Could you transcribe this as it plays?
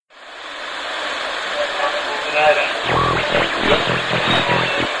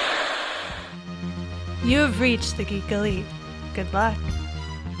You have reached the Geek Elite. Good luck.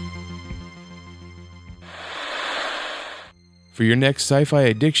 For your next sci-fi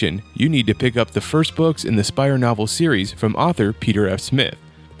addiction, you need to pick up the first books in the Spire novel series from author Peter F. Smith.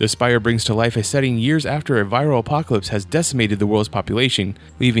 The Spire brings to life a setting years after a viral apocalypse has decimated the world's population,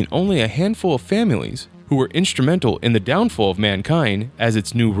 leaving only a handful of families who were instrumental in the downfall of mankind as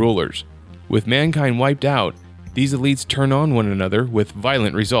its new rulers. With mankind wiped out, these elites turn on one another with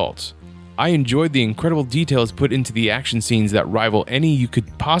violent results. I enjoyed the incredible details put into the action scenes that rival any you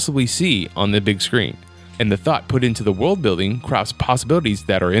could possibly see on the big screen, and the thought put into the world building crafts possibilities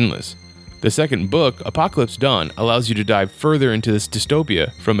that are endless. The second book, Apocalypse Dawn, allows you to dive further into this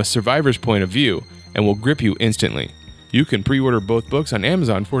dystopia from a survivor's point of view and will grip you instantly. You can pre-order both books on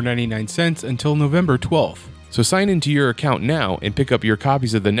Amazon for 99¢ until November 12th. So sign into your account now and pick up your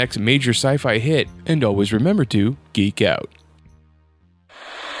copies of the next major sci-fi hit, and always remember to geek out.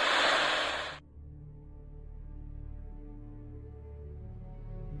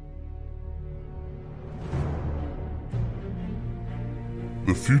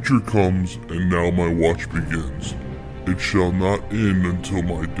 The future comes, and now my watch begins. It shall not end until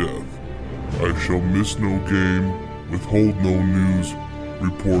my death. I shall miss no game, withhold no news,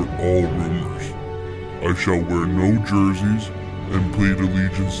 report all rumors. I shall wear no jerseys, and plead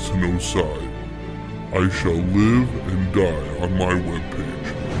allegiance to no side. I shall live and die on my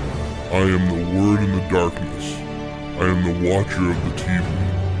webpage. I am the word in the darkness. I am the watcher of the TV.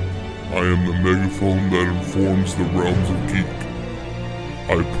 I am the megaphone that informs the realms of geek.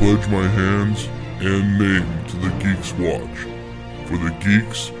 I pledge my hands and name to the Geeks Watch, for the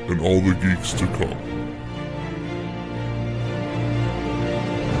geeks and all the geeks to come.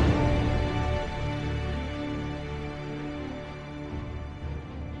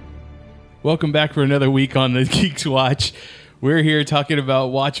 Welcome back for another week on the Geeks Watch. We're here talking about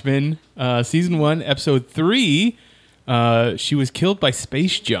Watchmen, Season 1, Episode 3. She was killed by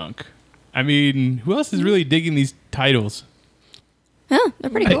space junk. I mean, who else is really digging these titles? Yeah,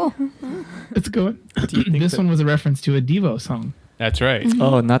 they're pretty cool. It's a good one. This one was a reference to a Devo song. That's right.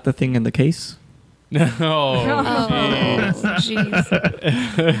 Oh, not the thing in the case? No. Jeez.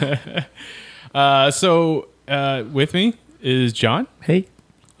 So, with me is John. Hey.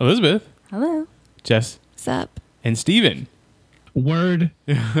 Elizabeth. Hello. Jess. Sup? And Steven. Word.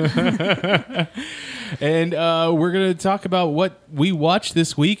 And we're going to talk about what we watched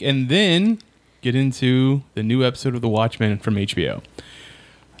this week and then get into the new episode of The Watchmen from HBO.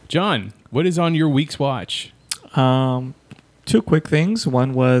 John, what is on your week's watch? Two quick things.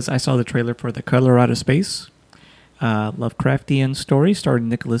 One was I saw the trailer for The Color Out of Space. Lovecraftian story starring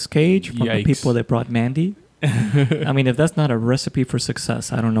Nicolas Cage from the people that brought Mandy. I mean, if that's not a recipe for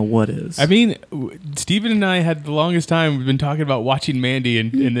success, I don't know what is. I mean, Steven and I had the longest time. We've been talking about watching Mandy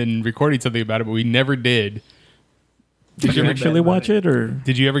and then recording something about it, but we never did. Did you actually watch it, or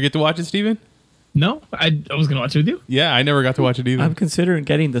did you ever get to watch it, Steven? No, I was going to watch it with you. Yeah, I never got to watch it either. I'm considering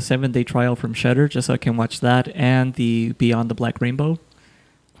getting the 7-day trial from Shudder just so I can watch that and the Beyond the Black Rainbow.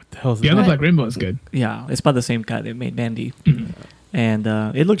 What the hell is Beyond that? the Black Rainbow is good. Yeah, it's by the same guy that made Mandy. And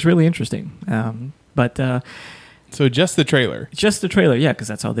it looks really interesting. So just the trailer? Just the trailer, yeah, because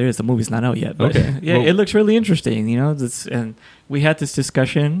that's all there is. The movie's not out yet. But okay. Yeah, it looks really interesting, you know. And we had this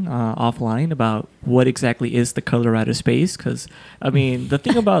discussion offline about what exactly is the color out of space. Because, I mean, the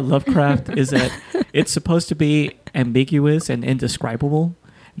thing about Lovecraft is that it's supposed to be ambiguous and indescribable.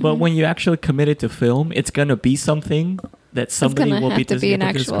 But when you actually commit it to film, it's going to be something that somebody will be to be an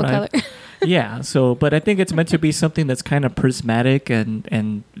actual color. Yeah, but I think it's meant to be something that's kind of prismatic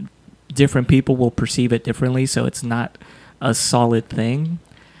and different people will perceive it differently, so it's not a solid thing.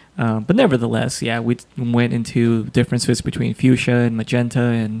 But nevertheless, yeah, we went into differences between fuchsia and magenta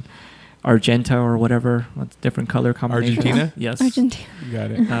and argenta or whatever. What's different color combinations? Argentina? Yes. Argentina. You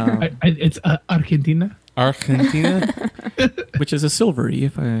got it. It's Argentina. Argentina? Which is a silvery,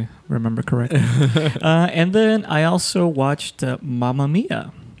 if I remember correctly. And then I also watched Mamma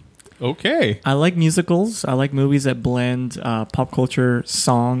Mia. Okay. I like musicals. I like movies that blend pop culture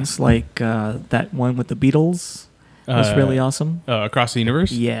songs, like that one with the Beatles. That's really awesome. Across the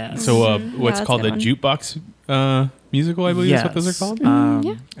Universe? Yeah. So what's that's called a the good jukebox musical, I believe is what those are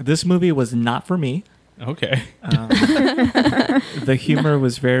called? This movie was not for me. Okay. The humor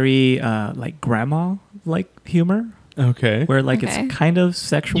was very like grandma-like humor. Okay. Where like it's kind of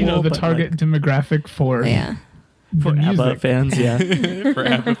sexual. You know, the but target demographic for Yeah. for ABBA music. fans, yeah. For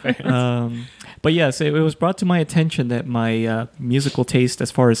ABBA fans. But yes, it was brought to my attention that my musical taste,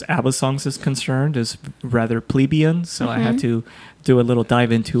 as far as ABBA songs is concerned, is rather plebeian. So I had to do a little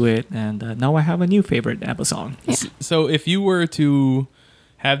dive into it, and now I have a new favorite ABBA song. Yeah. So if you were to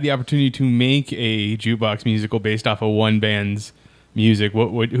have the opportunity to make a jukebox musical based off of one band's music,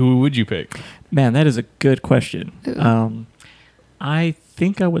 who would you pick? Man, that is a good question. I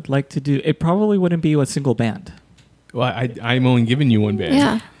think I would like to do. It probably wouldn't be a single band. Well, I'm only giving you one band.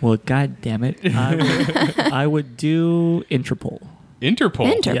 Yeah. Well, god damn it, I would do Interpol.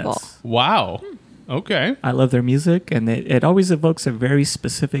 Interpol. Yes. Wow. Okay. I love their music, and it always evokes a very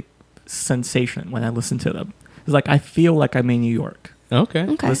specific sensation when I listen to them. It's like I feel like I'm in New York Okay.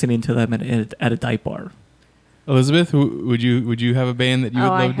 listening to them at a dive bar. Elizabeth, would you have a band that you would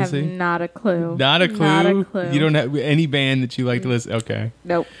love to see? I have not a clue. Not a clue. Not a clue. You don't have any band that you like to listen. Okay.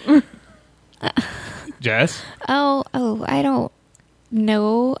 Nope. Jess? Oh, I don't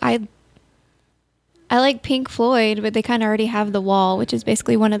know. I like Pink Floyd, but they kind of already have The Wall, which is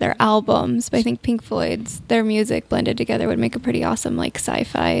basically one of their albums. But I think Pink Floyd's, their music blended together would make a pretty awesome, like,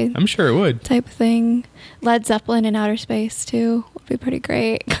 sci-fi I'm sure it would. type of thing. Led Zeppelin in outer space, too, would be pretty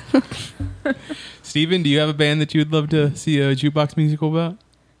great. Steven, do you have a band that you would love to see a jukebox musical about?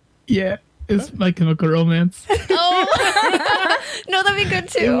 Yeah, it's My Chemical Romance. Oh, no, that'd be good,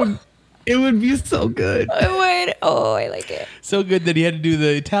 too. It would be so good. I would. Oh, I like it. So good that he had to do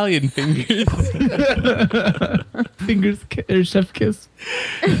the Italian fingers. Or chef kiss.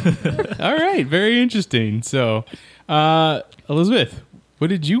 All right. Very interesting. So, Elizabeth, what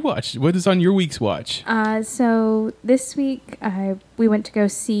did you watch? What is on your week's watch? So this week we went to go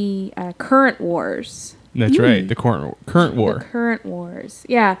see Current Wars. That's right. The current war. The Current Wars.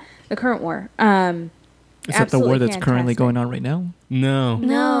 Yeah, the Current War. Is that the war that's currently fantastic. going on right now? No.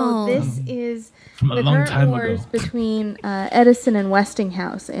 No, this is From a the long current time wars ago. between Edison and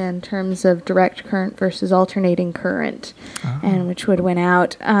Westinghouse in terms of direct current versus alternating current, and which would win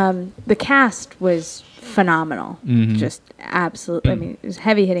out. The cast was phenomenal, just absolutely. I mean, it was a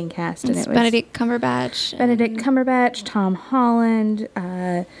heavy-hitting cast, and It's it was Benedict Cumberbatch. Benedict Cumberbatch, Tom Holland,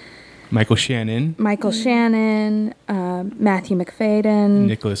 Michael Shannon, Michael Shannon, Matthew McFadyen,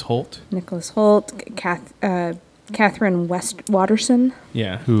 Nicholas Holt. Nicholas Holt, Catherine Watterson,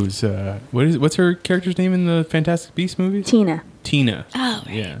 Yeah. Who's what's her character's name in the Fantastic Beasts movies? Tina. Tina. Oh,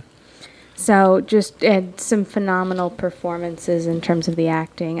 right. Yeah. So just had some phenomenal performances in terms of the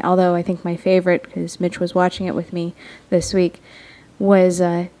acting. Although I think my favorite, because Mitch was watching it with me this week, was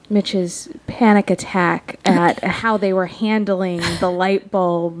Mitch's panic attack at how they were handling the light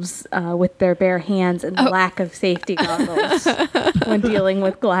bulbs with their bare hands and the lack of safety goggles when dealing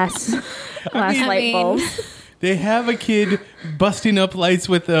with glass light bulbs. They have a kid busting up lights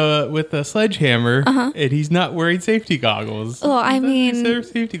with a sledgehammer, and he's not wearing safety goggles. Well, I mean,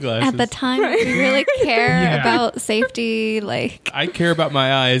 safety glasses. at the time, we really care about safety. Like, I care about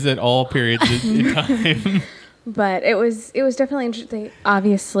my eyes at all periods in time. But it was definitely interesting. They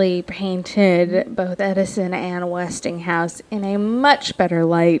obviously painted both Edison and Westinghouse in a much better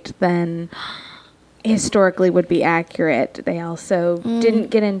light than historically would be accurate. They also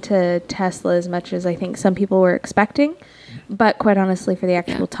didn't get into Tesla as much as I think some people were expecting. But quite honestly, for the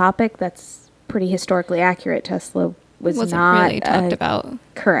actual topic, that's pretty historically accurate. Tesla wasn't not really talked about.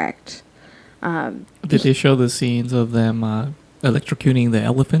 Correct. Did they show the scenes of them electrocuting the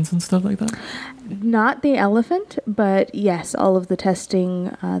elephants and stuff like that? Not the elephant, but yes, all of the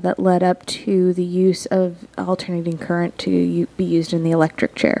testing that led up to the use of alternating current to be used in the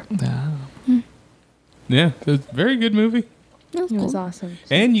electric chair. Yeah, it's a very good movie. It was awesome.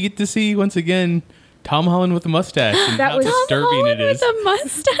 And you get to see, once again, Tom Holland with a mustache and That how was- disturbing it is. With a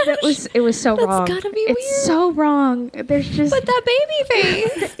mustache. It was so That's wrong. gotta be It's weird. so wrong. There's just With that baby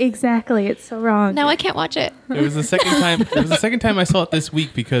face. exactly. It's so wrong. Now I can't watch it. It was the second time. It was the second time I saw it this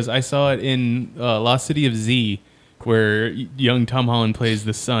week because I saw it in Lost City of Z, where young Tom Holland plays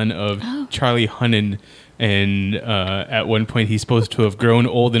the son of Charlie Hunnam, and at one point he's supposed to have grown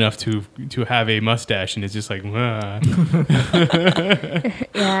old enough to have a mustache, and it's just like, Yeah,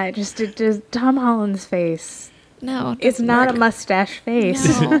 it just Tom Holland's face. No, it It's doesn't not work. a mustache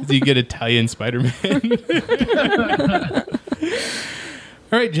face. No. do you get Italian Spider-Man?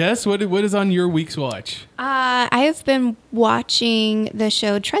 All right, Jess, what is on your week's watch? I have been watching the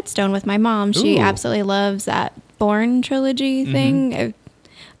show Treadstone with my mom. She Ooh. absolutely loves that Bourne trilogy thing.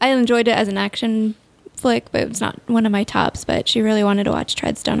 I enjoyed it as an action flick, but it's not one of my tops. But she really wanted to watch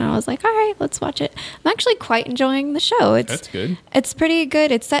Treadstone, and I was like, all right, let's watch it. I'm actually quite enjoying the show. That's good. It's pretty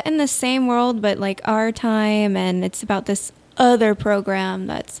good. It's set in the same world, but like our time, and it's about this other program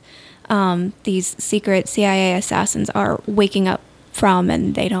that's these secret CIA assassins are waking up from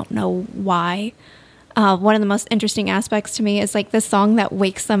and they don't know why. One of the most interesting aspects to me is like the song that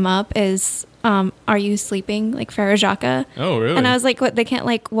wakes them up is Are You Sleeping? Like Farah Jaka. Oh, really? And I was like, what, they can't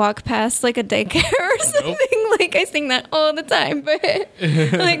like walk past like a daycare or something? Nope. Like I sing that all the time, but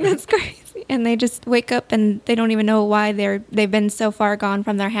like that's crazy. And they just wake up and they don't even know why they've been so far gone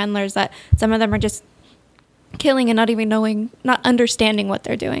from their handlers that some of them are just killing and not understanding what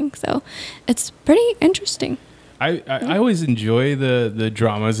they're doing. So it's pretty interesting. I always enjoy the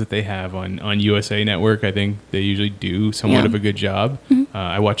dramas that they have on USA Network. I think they usually do somewhat of a good job. Mm-hmm.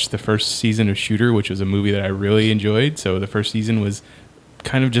 I watched the first season of Shooter, which was a movie that I really enjoyed. So the first season was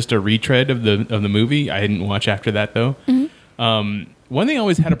kind of just a retread of the movie. I didn't watch after that though. Mm-hmm. One thing I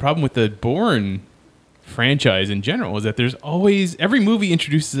always had a problem with the Bourne franchise in general is that there's always every movie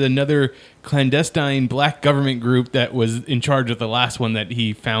introduces another clandestine black government group that was in charge of the last one that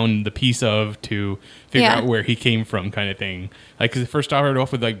he found the piece of to figure out where he came from, kind of thing. Like, because it first started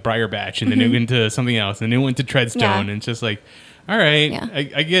off with like Briar Batch, and then it went into something else, and then it went to Treadstone, and it's just like, all right,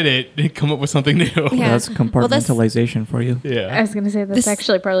 I get it. Come up with something new. Yeah. That's compartmentalization for you. Yeah, I was going to say that's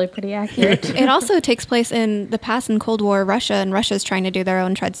actually probably pretty accurate. It also takes place in the past in Cold War Russia, and Russia's trying to do their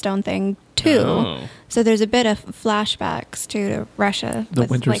own Treadstone thing too. Oh. So there's a bit of flashbacks to Russia. The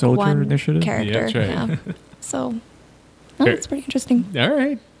with Winter Soldier one initiative. Character. Yeah, that's right. Yeah. So it's pretty interesting. All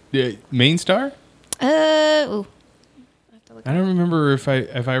right, main star. I don't remember if I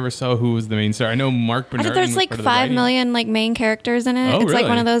ever saw who was the main star. I know Mark Bernardin. There's like 5 million like main characters in it. Oh, it's really? like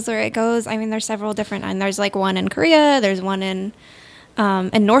one of those where it goes. I mean, there's several different, and there's like one in Korea. There's one in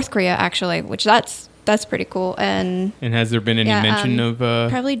North Korea actually, which that's pretty cool. And has there been any mention of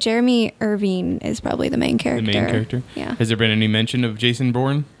probably Jeremy Irvine is probably the main character. The main character. Yeah. Has there been any mention of Jason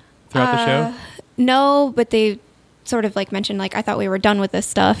Bourne throughout the show? No, but they sort of like mentioned like I thought we were done with this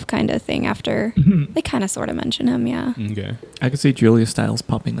stuff kind of thing after they kind of sort of mention him. Yeah. Okay. I could see Julia Stiles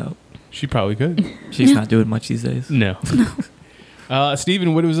popping up. She probably could. She's not doing much these days. No.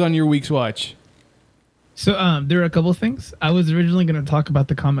 Steven, what was on your week's watch? So there are a couple of things. I was originally going to talk about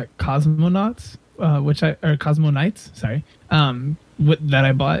the comic Cosmonauts, Cosmonites, sorry, that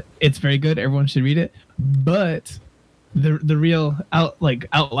I bought. It's very good. Everyone should read it. But the real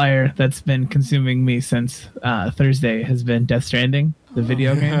outlier that's been consuming me since Thursday has been Death Stranding, the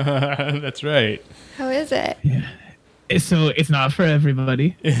video game. That's right. How is it? Yeah. So it's not for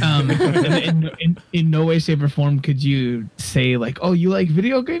everybody. In no way, shape, or form could you say like, "Oh, you like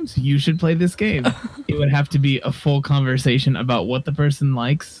video games? You should play this game." It would have to be a full conversation about what the person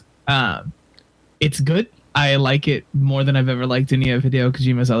likes. It's good. I like it more than I've ever liked any of Hideo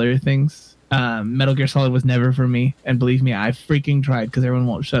Kojima's other things. Metal Gear Solid was never for me, and believe me, I freaking tried because everyone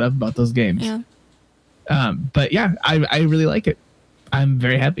won't shut up about those games. Yeah. But yeah, I really like it. I'm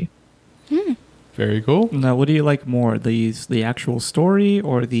very happy. Very cool. Now, what do you like more, the actual story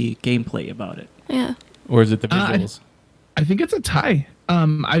or the gameplay about it? Yeah. Or is it the visuals? I think it's a tie.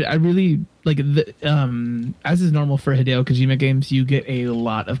 I really like as is normal for Hideo Kojima games, you get a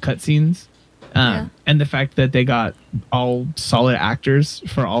lot of cutscenes. And the fact that they got all solid actors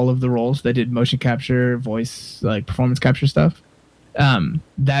for all of the roles that did motion capture, voice, like performance capture stuff,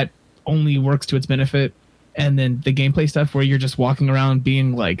 that only works to its benefit. And then the gameplay stuff where you're just walking around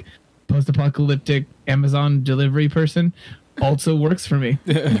being like post-apocalyptic Amazon delivery person also works for me.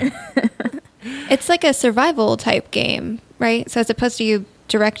 It's like a survival type game, right? So as opposed to you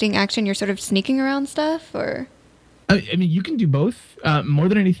directing action, you're sort of sneaking around stuff, or? I mean, you can do both. More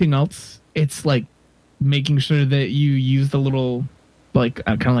than anything else, it's like making sure that you use the little, like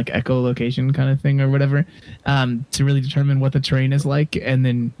kind of like echolocation kind of thing or whatever, to really determine what the terrain is like, and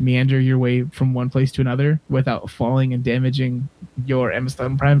then meander your way from one place to another without falling and damaging your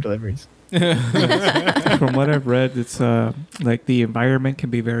Amazon Prime deliveries. From what I've read, it's like the environment can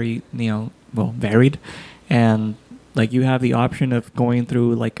be very varied, and like you have the option of going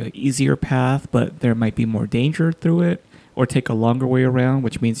through like an easier path, but there might be more danger through it, or take a longer way around,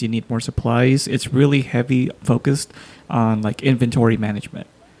 which means you need more supplies. It's really heavy focused on like inventory management.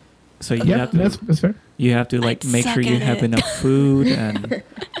 So you have to, that's fair. You have to like make sure you have enough food and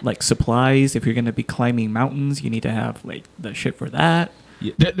like supplies. If you're going to be climbing mountains, you need to have like the shit for that.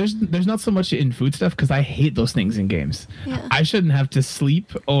 Yeah. There's not so much in food stuff because I hate those things in games. Yeah. I shouldn't have to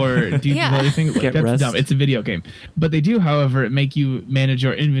sleep or do other things. Like, that's dumb. It's a video game. But they do, however, make you manage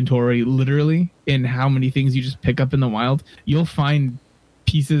your inventory literally in how many things you just pick up in the wild. You'll find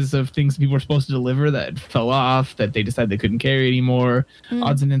pieces of things people were supposed to deliver that fell off, that they decided they couldn't carry anymore,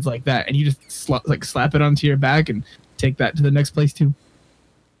 odds and ends like that, and you just slap it onto your back and take that to the next place too.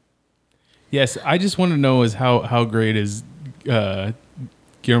 Yes, I just want to know is how great is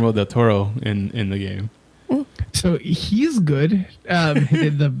Guillermo del Toro in the game? So he's good.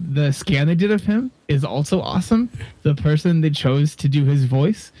 The scan they did of him is also awesome. The person they chose to do his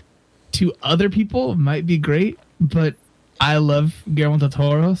voice to other people might be great, but I love Guillermo del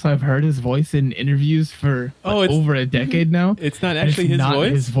Toro, so I've heard his voice in interviews for over a decade now. It's not actually his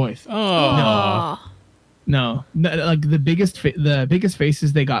voice? His voice. Oh. No. Like the biggest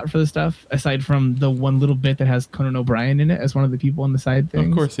faces they got for the stuff, aside from the one little bit that has Conan O'Brien in it as one of the people on the side things.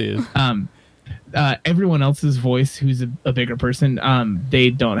 Of course he is. Everyone else's voice, who's a bigger person, they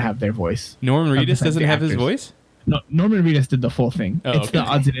don't have their voice. Norman Reedus doesn't have his voice? No, Norman Reedus did the full thing. It's the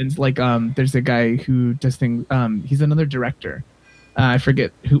odds and ends. Like, there's a guy who does things. He's another director. I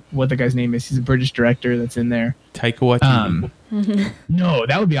forget what the guy's name is. He's a British director that's in there. Taika Waititi. No,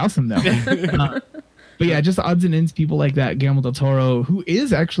 that would be awesome though. But yeah, just odds and ends people like that. Guillermo del Toro, who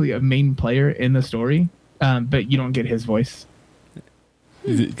is actually a main player in the story, but you don't get his voice.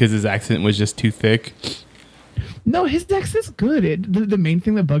 Is it because his accent was just too thick? No, his accent's good. The main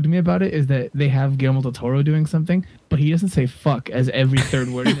thing that bugged me about it is that they have Guillermo del Toro doing something, but he doesn't say fuck as every third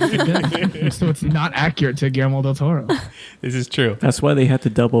word in his sentence. So it's not accurate to Guillermo del Toro. This is true. That's why they had to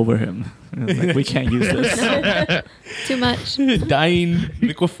dub over him. Like, we can't use this. Too much. Dying,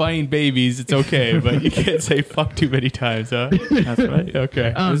 liquefying babies, it's okay, but you can't say fuck too many times, huh? That's right.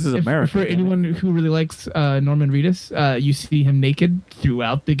 Okay. This is America. For anyone who really likes Norman Reedus, you see him naked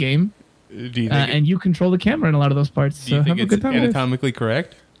throughout the game. Do you think And you control the camera in a lot of those parts. do you So think have a good it's time with it. anatomically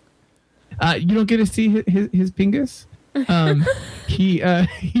correct? You don't get to see his pingus.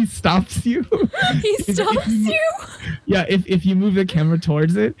 He stops you. He stops you. Yeah, if you move the camera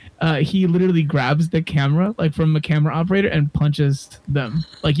towards it, he literally grabs the camera, like from a camera operator, and punches them.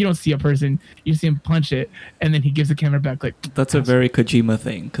 Like, you don't see a person, you see him punch it, and then he gives the camera back. Like, That's a very Kojima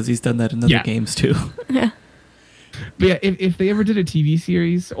thing, because he's done that in other games too. But yeah, if they ever did a TV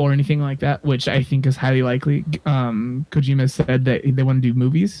series or anything like that, which I think is highly likely, Kojima said that they want to do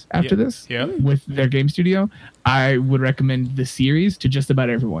movies after this with their game studio. I would recommend the series to just about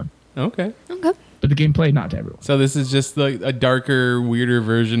everyone. Okay. Okay. But the gameplay, not to everyone. So this is just like a darker, weirder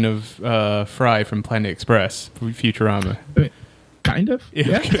version of Fry from Planet Express, Futurama. Kind of.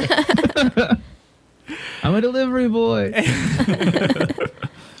 Yeah. I'm a delivery boy.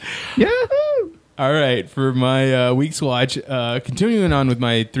 Yahoo! All right, for my week's watch, continuing on with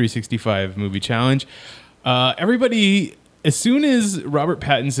my 365 movie challenge, everybody, as soon as Robert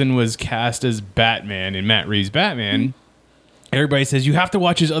Pattinson was cast as Batman in Matt Reeves' Batman, everybody says you have to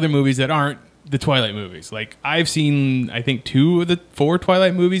watch his other movies that aren't the Twilight movies. Like, I've seen, I think, 2 of the 4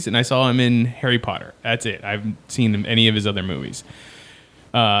 Twilight movies, and I saw him in Harry Potter. That's it. I haven't seen any of his other movies.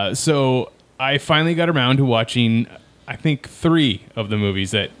 So I finally got around to watching, I think, 3 of the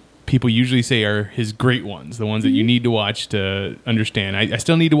movies that people usually say are his great ones, the ones that you need to watch to understand. I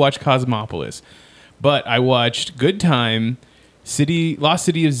still need to watch Cosmopolis, but I watched Good Time, Lost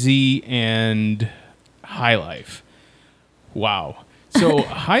City of Z, and High Life. Wow. So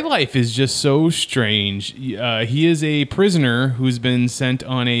High Life is just so strange. He is a prisoner who's been sent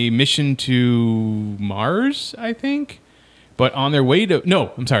on a mission to Mars, I think, but on their way to...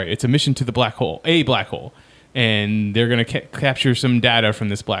 No, I'm sorry. It's a mission to the black hole, and they're going to capture some data from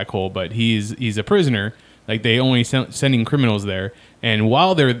this black hole, but he's a prisoner. Like, they only sending criminals there, and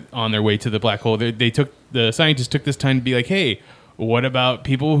while they're on their way to the black hole, the scientists took this time to be like, hey, what about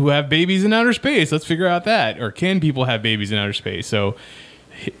people who have babies in outer space? Let's figure out that. Or can people have babies in outer space? So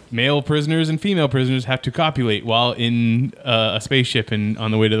male prisoners and female prisoners have to copulate while in a spaceship and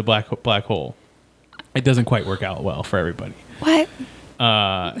on the way to the black hole. It doesn't quite work out well for everybody. What?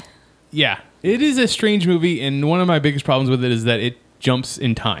 Yeah. It is a strange movie, and one of my biggest problems with it is that it jumps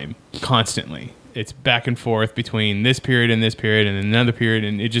in time constantly. It's back and forth between this period and another period,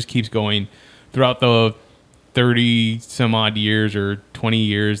 and it just keeps going throughout the 30 some odd years or 20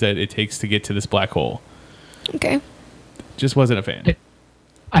 years that it takes to get to this black hole. Okay. Just wasn't a fan.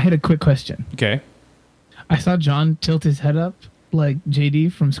 I had a quick question. Okay. I saw John tilt his head up like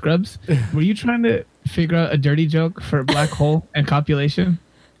JD from Scrubs. Were you trying to figure out a dirty joke for black hole and copulation?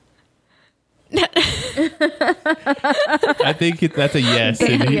 I think that's a yes.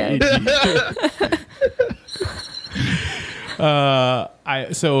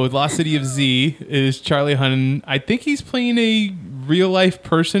 So Lost City of Z is Charlie Hunnam. I think he's playing a real life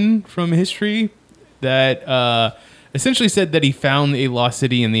person from history that essentially said that he found a lost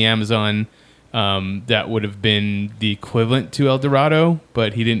city in the Amazon that would have been the equivalent to El Dorado,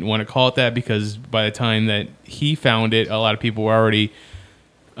 but he didn't want to call it that because by the time that he found it, a lot of people were already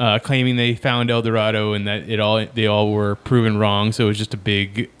claiming they found El Dorado and that they all were proven wrong. So it was just a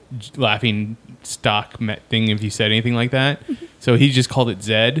big laughing stock thing if you said anything like that. So he just called it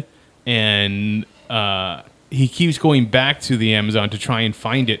Zed, and he keeps going back to the Amazon to try and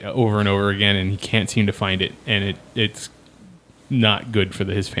find it over and over again, and he can't seem to find it, and it's not good for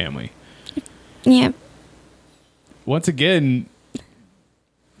his family. Yeah. Once again,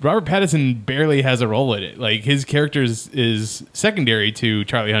 Robert Pattinson barely has a role in it. Like, his character is secondary to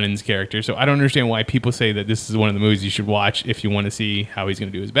Charlie Hunnam's character, so I don't understand why people say that this is one of the movies you should watch if you want to see how he's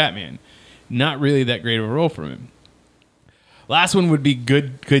going to do as Batman. Not really that great of a role for him. Last one would be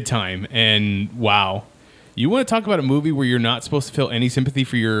Good Time, and wow. You want to talk about a movie where you're not supposed to feel any sympathy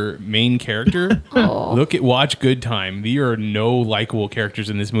for your main character? Watch Good Time. There are no likable characters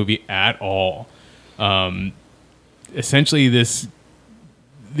in this movie at all. Essentially,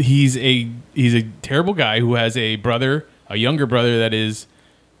 he's a terrible guy who has a younger brother that is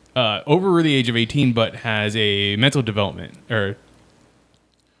over the age of 18, but has a mental development, or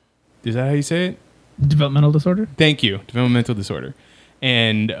is that how you say it? Developmental disorder? Thank you. Developmental disorder.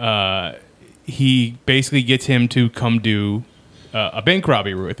 And he basically gets him to come do a bank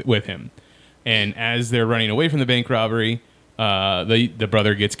robbery with him. And as they're running away from the bank robbery, the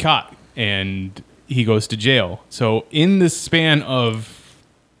brother gets caught and he goes to jail. So in the span of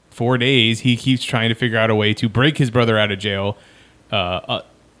 4 days, he keeps trying to figure out a way to break his brother out of jail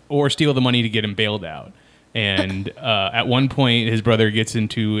or steal the money to get him bailed out. And at one point, his brother gets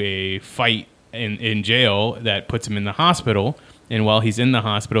into a fight in jail that puts him in the hospital. And while he's in the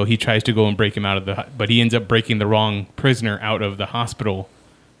hospital, he tries to go and break him out of but he ends up breaking the wrong prisoner out of the hospital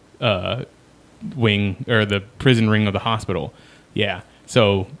wing, or the prison ring of the hospital. Yeah.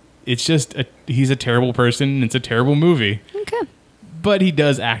 So it's just, he's a terrible person. It's a terrible movie. Okay. But he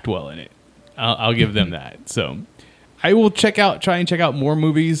does act well in it. I'll give them that. So I will try and check out more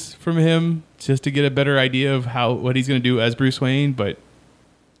movies from him just to get a better idea of what he's going to do as Bruce Wayne. But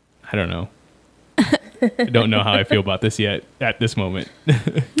I don't know. I don't know how I feel about this yet at this moment.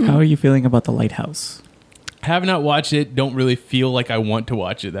 How are you feeling about The Lighthouse? Have not watched it. Don't really feel like I want to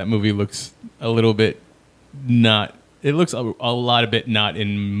watch it. That movie looks a little bit not. It looks a lot of bit not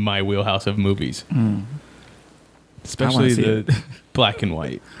in my wheelhouse of movies. Especially the black and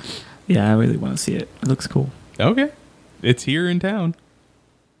white. Yeah, I really want to see it. It looks cool. Okay. It's here in town.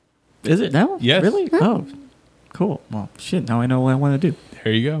 Is it now? Yes. Really? Oh, cool. Well, shit. Now I know what I want to do.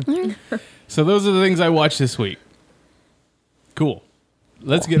 There you go. So those are the things I watched this week. Cool.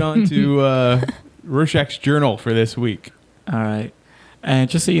 Let's get on to Rorschach's journal for this week. All right. And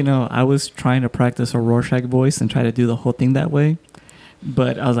just so you know, I was trying to practice a Rorschach voice and try to do the whole thing that way.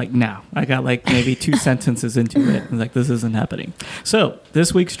 But I was like, no. I got like maybe 2 sentences into it. I was like, this isn't happening. So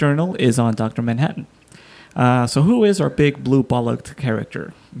this week's journal is on Dr. Manhattan. So who is our big blue bollocked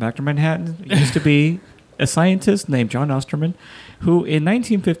character? Dr. Manhattan used to be a scientist named John Osterman, who in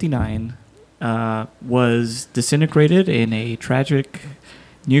 1959 was disintegrated in a tragic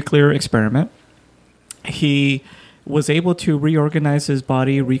nuclear experiment. He was able to reorganize his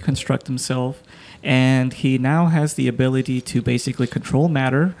body, reconstruct himself, and he now has the ability to basically control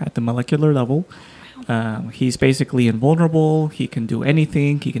matter at the molecular level. He's basically invulnerable. He can do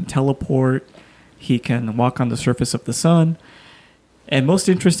anything. He can teleport. He can walk on the surface of the sun. And most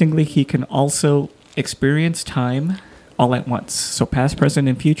interestingly, he can also experience time all at once. So past, present,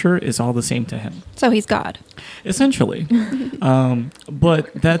 and future is all the same to him. So he's God. Essentially.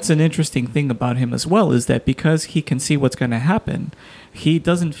 But that's an interesting thing about him as well, is that because he can see what's going to happen, he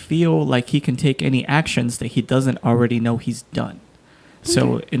doesn't feel like he can take any actions that he doesn't already know he's done.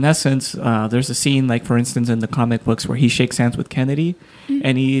 So in essence, there's a scene, like for instance, in the comic books where he shakes hands with Kennedy,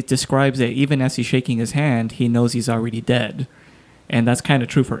 and he describes that even as he's shaking his hand, he knows he's already dead. And that's kind of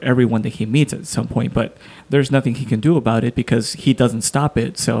true for everyone that he meets at some point, but there's nothing he can do about it because he doesn't stop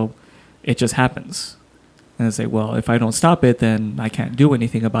it, so it just happens. And I say, well, if I don't stop it, then I can't do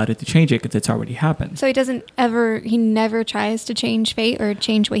anything about it to change it because it's already happened. So he never tries to change fate or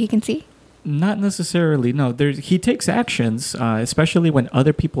change what he can see? Not necessarily, no. He takes actions, especially when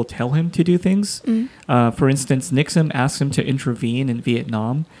other people tell him to do things. For instance, Nixon asks him to intervene in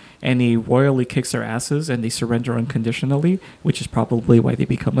Vietnam, and he royally kicks their asses, and they surrender unconditionally, which is probably why they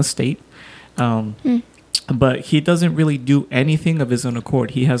become a state. But he doesn't really do anything of his own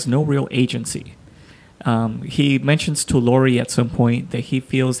accord. He has no real agency. He mentions to Laurie at some point that he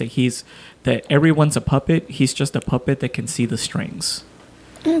feels that everyone's a puppet. He's just a puppet that can see the strings.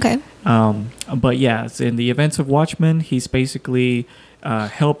 Okay. But yeah, in the events of Watchmen, he's basically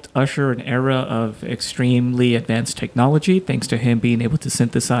helped usher an era of extremely advanced technology, thanks to him being able to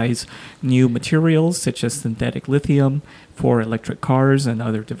synthesize new materials such as synthetic lithium for electric cars and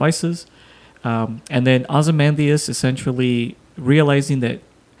other devices. And then Ozymandias essentially realizing that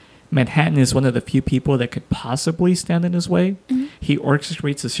Manhattan is one of the few people that could possibly stand in his way. Mm-hmm. He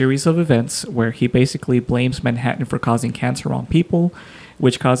orchestrates a series of events where he basically blames Manhattan for causing cancer on people,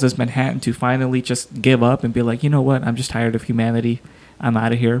 which causes Manhattan to finally just give up and be like, you know what, I'm just tired of humanity. I'm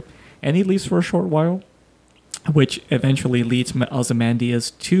out of here. And he leaves for a short while, which eventually leads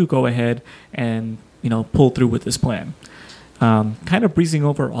Ozymandias to go ahead and, pull through with his plan. Kind of breezing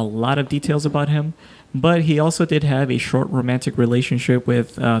over a lot of details about him, but he also did have a short romantic relationship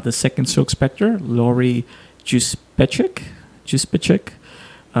with the second Silk Spectre, Laurie Juspechik,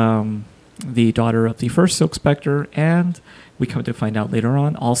 the daughter of the first Silk Spectre, and we come to find out later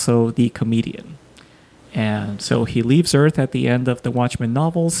on, also the comedian. And so he leaves Earth at the end of the Watchmen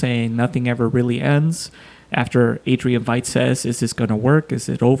novel, saying nothing ever really ends. After Adrian Veidt says, is this going to work? Is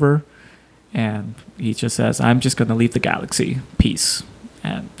it over? And he just says, I'm just going to leave the galaxy. Peace.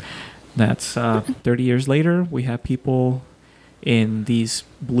 And that's 30 years later. We have people in these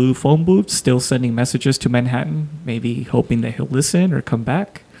blue phone booths still sending messages to Manhattan, maybe hoping that he'll listen or come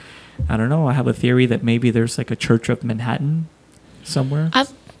back. I don't know. I have a theory that maybe there's like a Church of Manhattan somewhere. I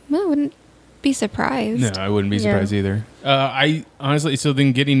wouldn't be surprised. No, I wouldn't be surprised either. I honestly, so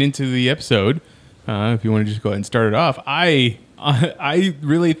then getting into the episode, if you want to just go ahead and start it off, I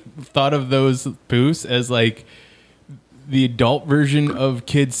really thought of those booths as like the adult version of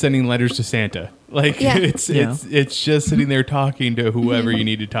kids sending letters to Santa. Like it's just sitting there talking to whoever you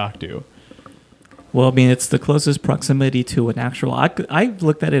need to talk to. Well, I mean, it's the closest proximity to an actual. I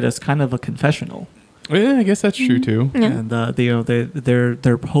looked at it as kind of a confessional. Yeah, I guess that's true too. Yeah. And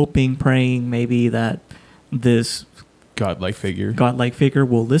they're hoping, praying maybe that this Godlike figure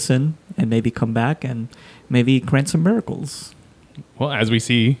will listen and maybe come back and maybe grant some miracles. Well, as we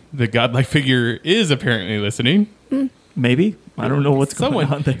see, the godlike figure is apparently listening. Maybe. I don't know what's going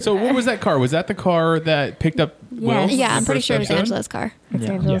on there. So what was that car? Was that the car that picked up Will? Yeah, in I'm the pretty first sure it was episode? Angela's car. It's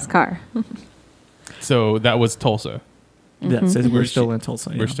Yeah. Angela's car. So that was Tulsa. Yes, we're still in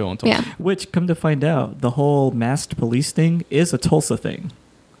Tulsa. We're still in Tulsa. Yeah. Which, come to find out, the whole masked police thing is a Tulsa thing.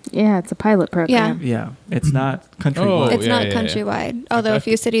 Yeah, it's a pilot program. Yeah, it's not countrywide. Oh, It's yeah, not yeah, yeah. countrywide, although a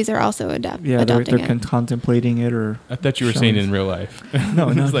few cities are also adopting they're it. contemplating it or. I thought you were saying in real life. No,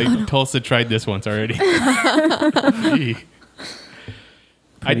 It's like Tulsa tried this once already. Gee.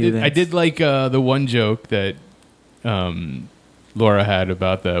 I did like the one joke that Laura had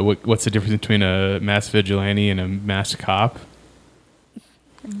about what's the difference between a masked vigilante and a masked cop.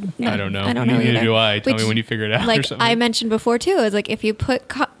 I don't know. I don't know Neither either. do I. Tell Which, me when you figure it out. or Like something. I mentioned before too, is like if you put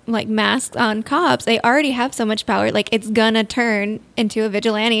masks on cops, they already have so much power. Like it's gonna turn into a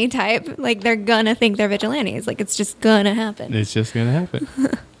vigilante type. Like they're gonna think they're vigilantes. Like it's just gonna happen. It's just gonna happen.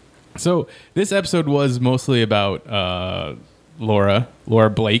 So this episode was mostly about Laura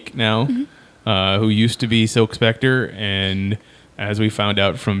Blake now, who used to be Silk Spectre, and as we found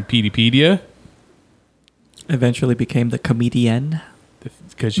out from PDpedia, Eventually became the comedian.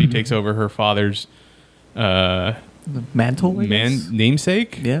 because she takes over her father's The mantle, I guess?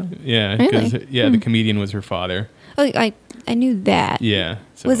 namesake. Yeah. Yeah, Really? because the comedian was her father. Oh, I knew that. Yeah,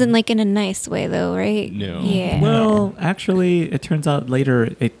 so Wasn't like in a nice way though, right? No. Yeah. Well, actually, it turns out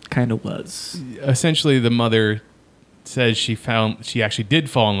later it kind of was. essentially the mother says she actually did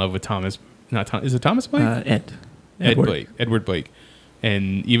fall in love with Thomas. Is it Thomas Blake? Edward Blake.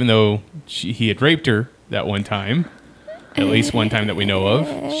 And even though he had raped her that one time, at least one time that we know of,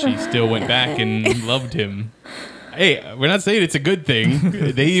 she still went back and loved him. Hey, we're not saying it's a good thing.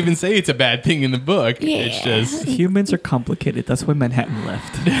 They even say it's a bad thing in the book. Yeah. It's just Humans are complicated. That's why Manhattan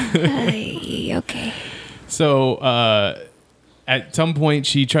left. Okay. so. At some point,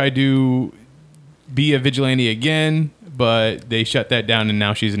 she tried to be a vigilante again, but they shut that down, and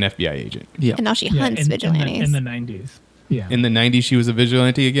now she's an FBI agent. Yeah. And now she hunts vigilantes. in the 90s. Yeah. In the 90s, she was a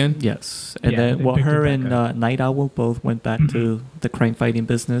vigilante again? Yes. And Yeah, then they well, picked her it and back up. Night Owl both went back to the crime fighting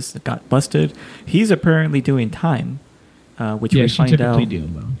business, got busted. He's apparently doing time, which Yeah, we she find typically out. do,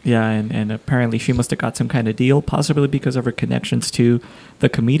 though. Yeah, and apparently she must have got some kind of deal, possibly because of her connections to the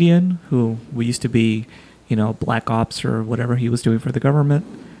comedian who we used to be, black ops or whatever he was doing for the government.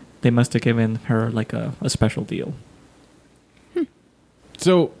 They must have given her like a special deal.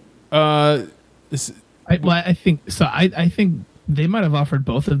 So, I think so. I think they might have offered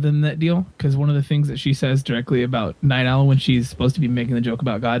both of them that deal because one of the things that she says directly about Night Owl when she's supposed to be making the joke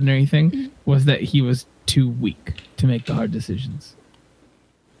about God and everything was that he was too weak to make the hard decisions.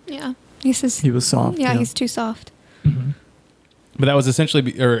 Yeah. He says He was soft. Yeah, he's too soft. but that was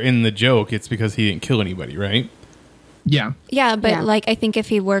essentially, or in the joke, it's because he didn't kill anybody, right? Yeah. Yeah, but Yeah. like I think if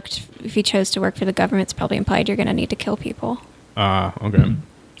he chose to work for the government, it's probably implied you're gonna need to kill people. Okay.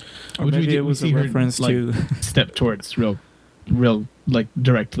 Or Which maybe we it was see a her, reference like, to step towards real real like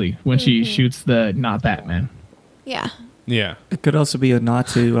directly when she shoots the not Batman. Yeah. Yeah. It could also be a nod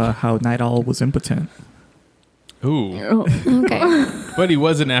to how Night Owl was impotent. Ooh. Oh. Okay. But he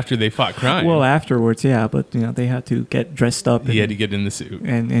wasn't after they fought crime. Well, afterwards, yeah, but they had to get dressed up. He had to get in the suit.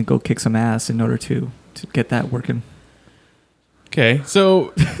 and go kick some ass in order to get that working. Okay,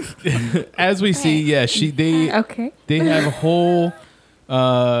 so as we see, yeah, Okay. they have a whole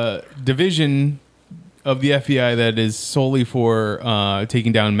division of the FBI that is solely for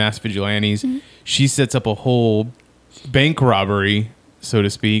taking down mass vigilantes. Mm-hmm. She sets up a whole bank robbery, so to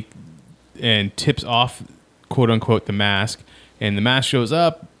speak, and tips off, quote unquote, the Mask. And the Mask shows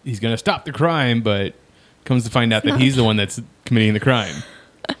up. He's going to stop the crime, but comes to find out that he's the one that's committing the crime.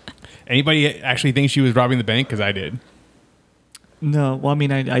 Anybody actually think she was robbing the bank? Because I did. No, well, I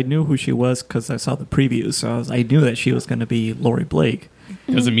mean, I knew who she was because I saw the previews, so I knew that she was going to be Laurie Blake.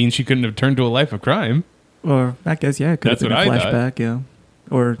 Doesn't mean she couldn't have turned to a life of crime. Or I guess, yeah, it could That's have been a what I thought. flashback, yeah.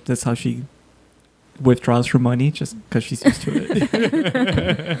 Or that's how she withdraws her money just because she's used to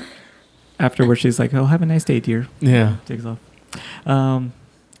it. Afterwards, she's like, "Oh, have a nice day, dear." Yeah. Takes off.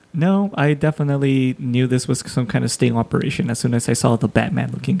 No, I definitely knew this was some kind of sting operation as soon as I saw the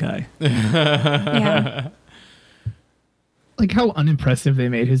Batman-looking guy. Yeah. Like how unimpressive they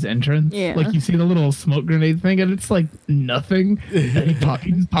made his entrance. Yeah. Like you see the little smoke grenade thing, and it's like nothing. And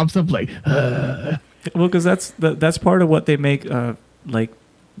he just pops up like. Well, because that's part of what they make, like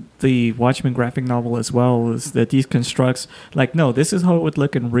the Watchmen graphic novel as well, is that these constructs, like, no, this is how it would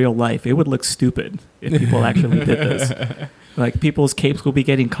look in real life. It would look stupid if people actually did this. Like people's capes will be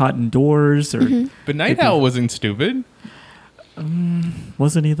getting caught in doors, or But Night Owl wasn't stupid.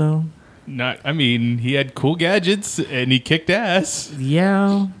 wasn't he though? I mean, he had cool gadgets and he kicked ass.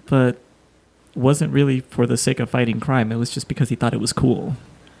 Yeah, but wasn't really for the sake of fighting crime. It was just because he thought it was cool.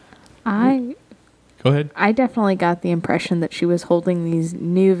 Go ahead. I definitely got the impression that she was holding these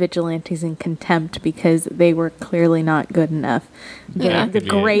new vigilantes in contempt because they were clearly not good enough. Yeah. The That's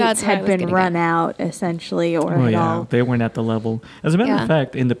greats what I had was been getting run out, essentially, or Oh had yeah, all... they weren't at the level. As a matter Yeah. of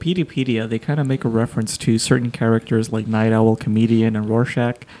fact, in the Peteypedia, they kind of make a reference to certain characters like Night Owl, Comedian, and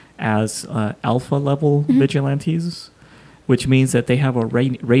Rorschach as alpha level vigilantes, which means that they have a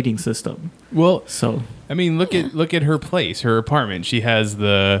rating system. Well, So I mean, look at her place, her apartment. She has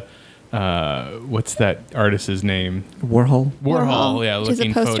the what's that artist's name? Warhol. Warhol. Yeah, She's a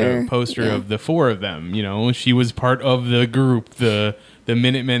looking poster yeah. of the four of them. You know, she was part of the group, the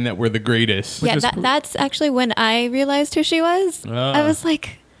Minutemen that were the greatest. Yeah, that's actually when I realized who she was. I was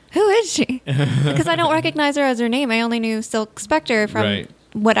like, who is she? Because I don't recognize her as her name. I only knew Silk Spectre from Right.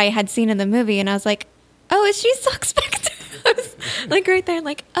 what I had seen in the movie. And I was like, oh, is she Silk Spectre? I was like right there,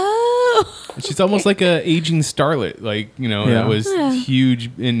 like, oh. She's almost like a aging starlet, like, you know, Yeah. that was Yeah.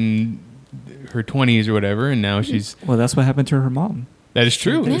 huge in her 20s or whatever, and now she's... Well, that's what happened to her mom. That is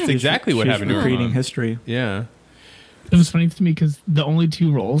true. Yeah. That's exactly what She's happened to her creating mom. history. Yeah. It was funny to me because the only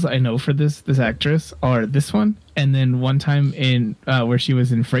two roles I know for this actress are this one, and then one time in where she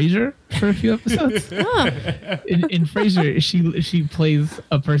was in Frasier for a few episodes. In Frasier, she plays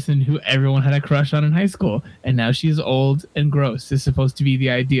a person who everyone had a crush on in high school, and now she's old and gross. Is supposed to be the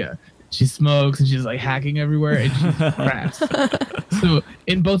idea. She smokes and she's like hacking everywhere, and she's crass. So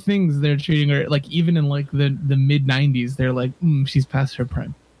in both things, they're treating her like, even in like the mid '90s, they're like, she's past her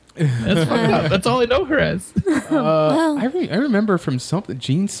prime. That's fucked up. That's all I know her as. I remember from something,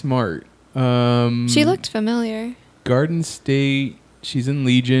 Jean Smart. She looked familiar. Garden State. She's in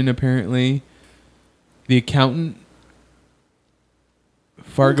Legion, apparently. The Accountant.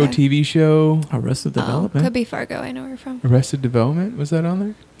 Fargo Okay. TV show. Arrested Oh, Development. could be Fargo. I know her from. Arrested Development. Was that on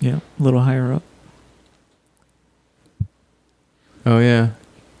there? Yeah, a little higher up. Oh, yeah.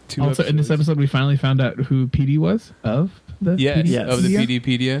 Two Also, in this episodes. episode, we finally found out who PD was of the Yes, PD? Yes. of the Yeah.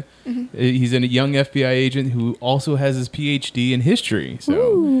 PDpedia. He's a young FBI agent who also has his PhD in history.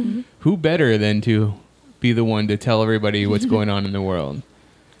 So, who better than to be the one to tell everybody what's going on in the world?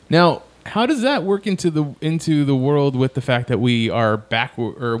 Now, how does that work into the world with the fact that we are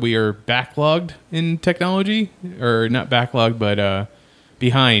backlogged in technology, or not backlogged, but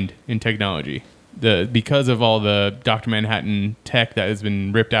behind in technology? Because of all the Dr. Manhattan tech that has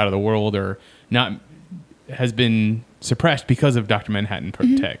been ripped out of the world, or not, has been suppressed because of Dr. Manhattan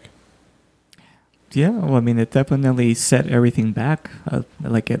tech. Yeah, well, I mean, it definitely set everything back,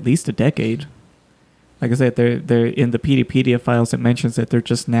 like at least a decade. Like I said, they're in the Peteypedia files. It mentions that they're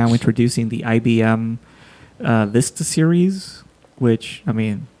just now introducing the IBM Vista series, which, I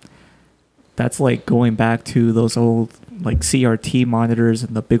mean, that's like going back to those old like CRT monitors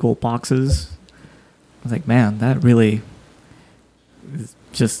and the big old boxes. I was like, man, that really is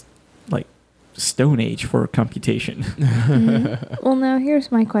just like Stone Age for computation. Well, now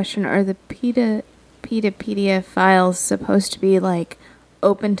here's my question: are the PDF files supposed to be like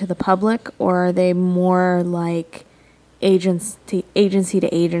open to the public, or are they more like agency to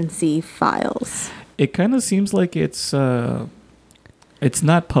agency files? It kind of seems like it's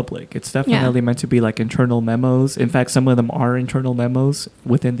not public. It's definitely meant to be like internal memos. In fact, some of them are internal memos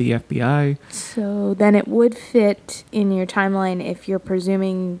within the FBI. So then it would fit in your timeline if you're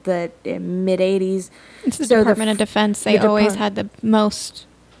presuming that in mid-'80s. It's the Department of Defense. They always had the most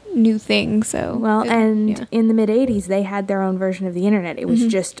new things. So well, in the mid-'80s, they had their own version of the internet. It was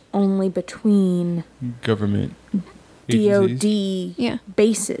just only between government DoD Yeah.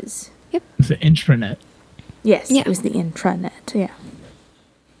 bases. It's the intranet. Yes, Yeah. it was the intranet. Yeah.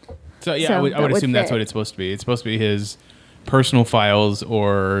 So yeah, So I would that would assume that's fit. what it's supposed to be. It's supposed to be his personal files,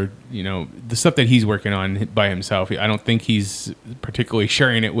 or the stuff that he's working on by himself. I don't think he's particularly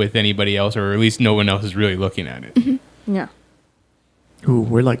sharing it with anybody else, or at least no one else is really looking at it. Yeah. Ooh,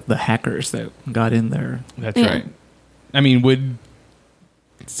 we're like the hackers that got in there. That's Yeah. right. I mean, would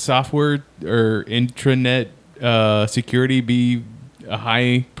software or intranet security be a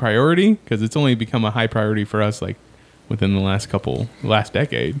high priority? Because it's only become a high priority for us like within the last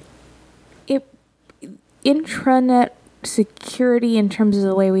decade. Intranet security in terms of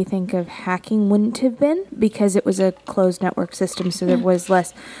the way we think of hacking wouldn't have been, because it was a closed network system, so there was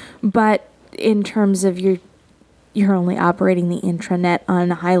less. But in terms of you're only operating the intranet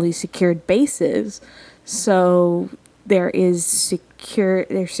on highly secured bases, so there's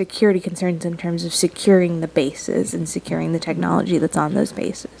security concerns in terms of securing the bases and securing the technology that's on those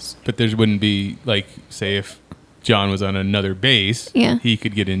bases. But there wouldn't be, like, say if John was on another base, he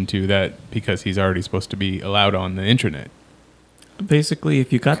could get into that because he's already supposed to be allowed on the intranet. Basically,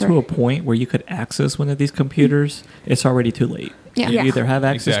 if you got to a point where you could access one of these computers, it's already too late. Yeah. You Yeah. either have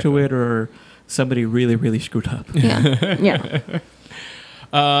access Exactly. to it or somebody really, really screwed up. Yeah.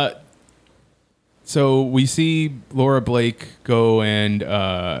 Yeah. So we see Laura Blake go and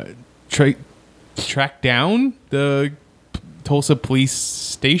track down the Tulsa police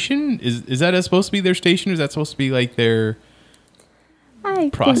station. Is that supposed to be their station, or is that supposed to be like their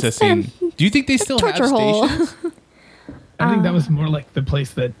processing? Do you think they still have torture hole. stations? I think that was more like the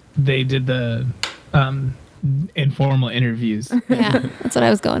place that they did the informal interviews. Yeah, that's what I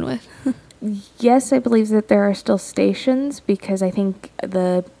was going with. Yes, I believe that there are still stations, because I think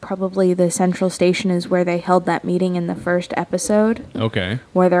probably the central station is where they held that meeting in the first episode, Okay.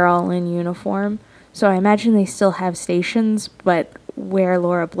 where they're all in uniform. So I imagine they still have stations, but where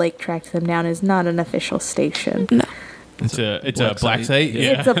Laura Blake tracked them down is not an official station. No. It's a black site.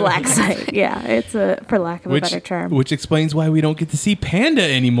 Yeah. It's a black site. Yeah, it's for lack of a better term. Which explains why we don't get to see Panda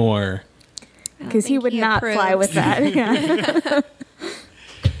anymore. Because he think would he not fly approves. with that. Yeah.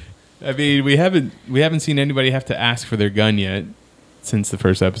 I mean, we haven't seen anybody have to ask for their gun yet since the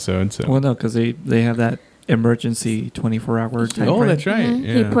first episode. So. Well, no, because they have that emergency 24-hour time Oh, frame. that's right. Mhm.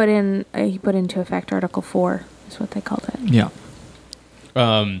 Yeah. He put into effect Article 4 is what they called it. Yeah.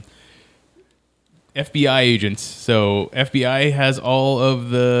 FBI agents. So FBI has all of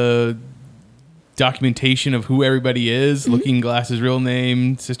the documentation of who everybody is. Looking Glass's real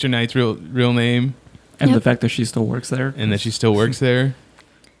name, Sister Knight's real name, And Yep. the fact that she still works there. and that she still works there.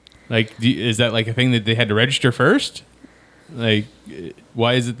 Like, is that like a thing that they had to register first? Like,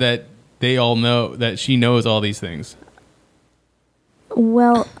 why is it that they all know that she knows all these things?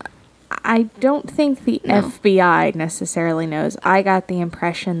 Well, I don't think the No. FBI necessarily knows. I got the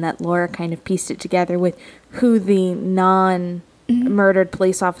impression that Laura kind of pieced it together with who the non-murdered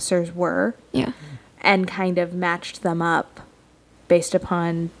police officers were Yeah. and kind of matched them up based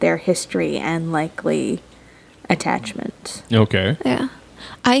upon their history and likely attachment. Okay. Yeah.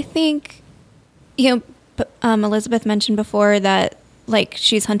 I think, Elizabeth mentioned before that, like,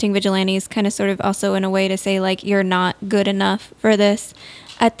 she's hunting vigilantes kind of sort of also in a way to say, like, you're not good enough for this.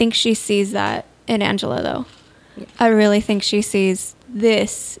 I think she sees that in Angela, though. Yeah. I really think she sees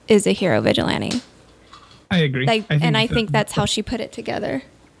this is a hero vigilante. I agree. I think that's how she put it together.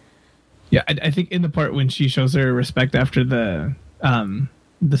 Yeah, I think in the part when she shows her respect after the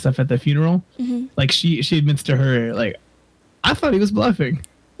stuff at the funeral, like she admits to her, like, I thought he was bluffing.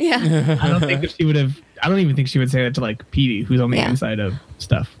 Yeah. I don't even think she would say that to like Petey, who's on the Yeah. inside of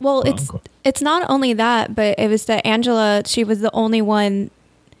stuff. Well, quote unquote. it's not only that, but it was that Angela, she was the only one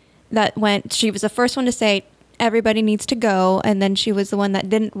that went, she was the first one to say everybody needs to go, and then she was the one that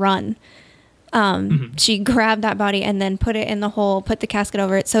didn't run. She grabbed that body and then put it in the hole, put the casket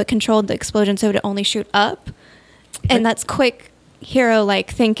over it, so it controlled the explosion, so it would only shoot up. And that's quick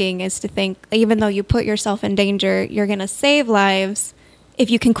hero-like thinking, is to think, even though you put yourself in danger, you're going to save lives if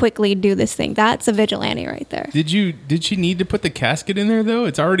you can quickly do this thing. That's a vigilante right there. Did she need to put the casket in there though?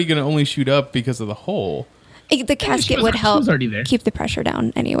 It's already going to only shoot up because of the hole. The casket would help keep the pressure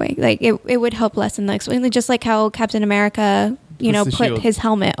down anyway. Like it would help lessen the explosion. Just like how Captain America, put shield. his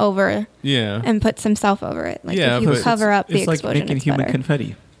helmet over and puts himself over it. Like if you but cover up the it's like explosion, making it's human better.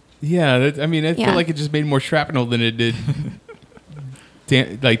 confetti. Yeah, I feel like it just made more shrapnel than it did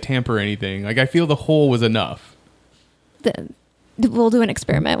tamper anything. Like I feel the hole was enough. We'll do an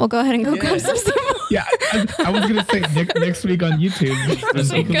experiment. We'll go ahead and go grab some stuff. Yeah, I was gonna say next week on YouTube.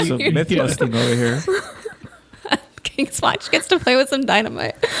 Some myth busting over here. King's Watch gets to play with some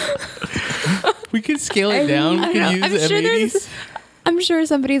dynamite. We could scale it down. We could use M80s. I'm sure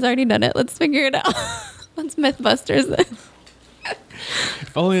somebody's already done it. Let's figure it out. Let's Mythbusters then.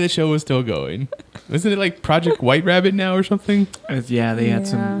 If only the show was still going. Isn't it like Project White Rabbit now or something? Yeah, they had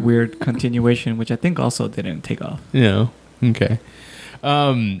some weird continuation, which I think also didn't take off. Yeah. Okay.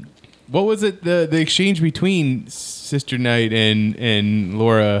 What was it? The exchange between Sister Knight and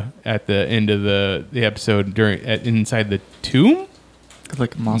Laura at the end of the episode inside the tomb?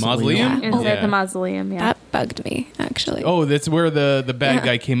 Like mausoleum? Inside the mausoleum, That bugged me, actually. Oh, that's where the bad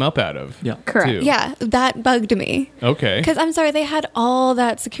guy came up out of. Yeah. Correct. Too. Yeah, that bugged me. Okay. Because I'm sorry, they had all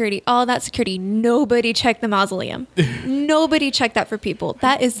that security. Nobody checked the mausoleum. Nobody checked that for people.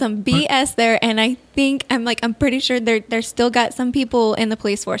 That is some BS there. And I'm pretty sure they're still got some people in the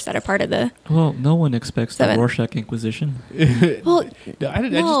police force that are part of the. Well, no one expects the Rorschach Inquisition. Well,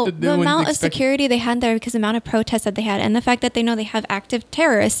 the amount of security they had there because the amount of protests that they had and the fact that they know they have active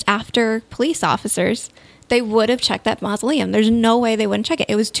terrorists after police officers, they would have checked that mausoleum. There's no way they wouldn't check it.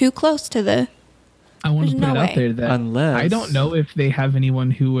 It was too close to the. I want to put it out there that unless I don't know if they have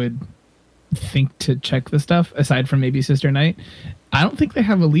anyone who would think to check the stuff aside from maybe Sister Knight. I don't think they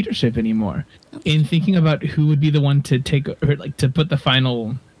have a leadership anymore in thinking about who would be the one to take or to put the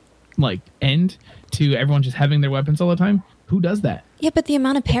final end to everyone just having their weapons all the time. Who does that? Yeah, but the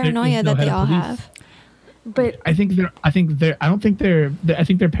amount of paranoia that they all have. But I think their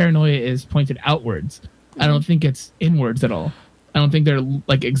paranoia is pointed outwards. I don't think it's inwards at all. I don't think they're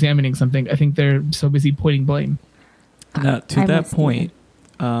examining something. I think they're so busy pointing blame. Now, to that point,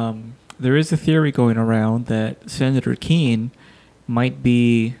 there is a theory going around that Senator Keene might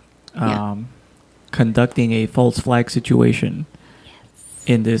be conducting a false flag situation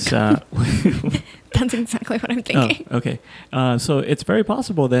in this. That's exactly what I'm thinking. Oh, okay. So it's very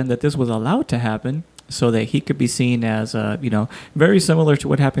possible then that this was allowed to happen so that he could be seen as, very similar to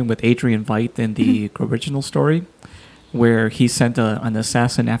what happened with Adrian Veidt in the original story, where he sent an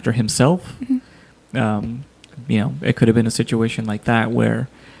assassin after himself. It could have been a situation like that where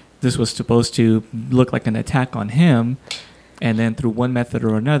this was supposed to look like an attack on him, and then through one method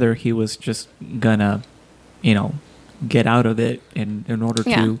or another, he was just gonna, get out of it in order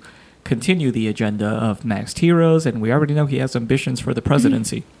to continue the agenda of Maxed Heroes, and we already know he has ambitions for the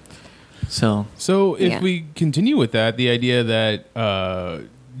presidency. So if we continue with that, the idea that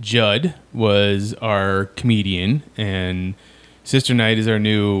Judd was our comedian and Sister Knight is our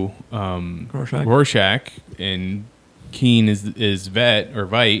new Rorschach, and Keene is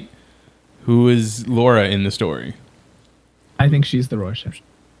Veidt. Who is Laura in the story? I think she's the Rorschach.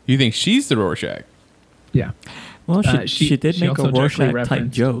 You think she's the Rorschach? Yeah. Well, she did make a Rorschach type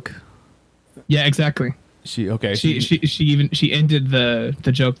joke. Yeah, exactly. She ended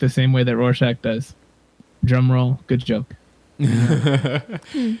the joke the same way that Rorschach does. Drum roll, good joke.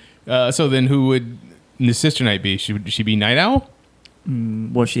 So then, who would the Sister Knight be? Should she be Night Owl?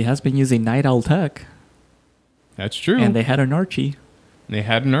 Well, she has been using Night Owl tech. That's true. And they had an Archie.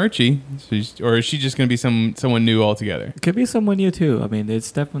 Or is she just going to be someone new altogether? It could be someone new too. I mean,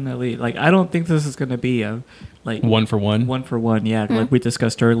 it's definitely I don't think this is going to be a one for one. One for one, yeah. Like we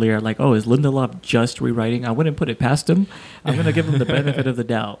discussed earlier, is Lindelof just rewriting? I wouldn't put it past him. I'm going to give him the benefit of the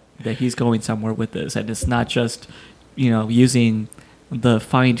doubt that he's going somewhere with this, and it's not just using the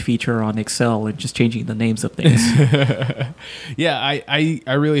find feature on Excel and just changing the names of things. Yeah,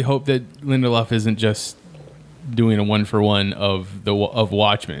 I really hope that Lindelof isn't just doing a one for one of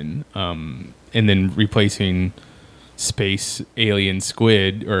Watchmen, and then replacing space alien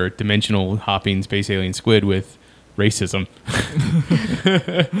squid or dimensional hopping space alien squid with racism.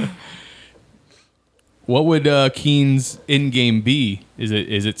 What would Keene's end game be? Is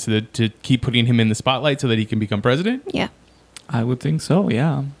it to keep putting him in the spotlight so that he can become president? Yeah. I would think so,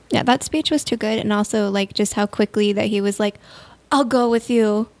 yeah. Yeah, that speech was too good, and also just how quickly that he was like, "I'll go with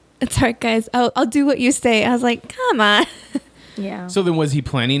you. It's all right, guys. I'll do what you say." I was like, "Come on." Yeah. So then, was he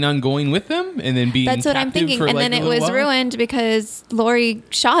planning on going with them and then being? That's what I'm thinking. And then it was ruined because Lori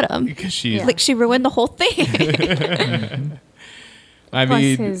shot him. Because she ruined the whole thing. I Plus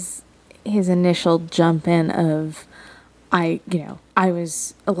mean, his initial jump in of I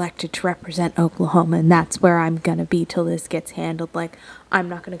was elected to represent Oklahoma, and that's where I'm gonna be till this gets handled. Like, I'm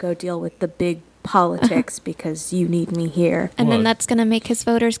not gonna go deal with the big politics because you need me here. And then that's going to make his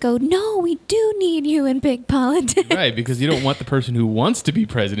voters go, no, we do need you in big politics. right, because you don't want the person who wants to be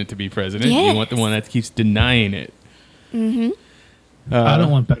president to be president. Yes. You want the one that keeps denying it. Mm-hmm. I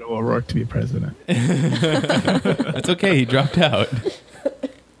don't want Beto O'Rourke to be president. That's okay. He dropped out.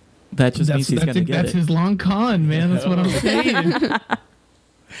 That just means he's going to get that's it. his long con, man. That's what I'm saying.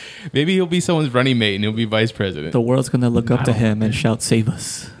 Maybe he'll be someone's running mate and he'll be vice president. The world's going to look up to him and shout, "Save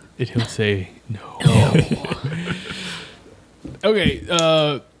us." And he'll say no.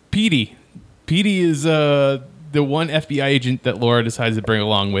 Okay, Petey. Petey is the one FBI agent that Laura decides to bring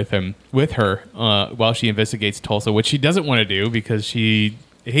along with her while she investigates Tulsa, which she doesn't want to do because she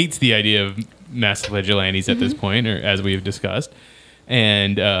hates the idea of mass vigilantes at this point, or as we've discussed.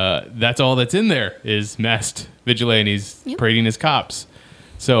 And that's all that's in there is masked vigilantes parading as cops.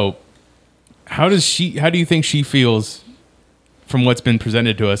 So how do you think she feels from what's been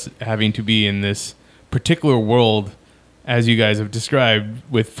presented to us, having to be in this particular world, as you guys have described,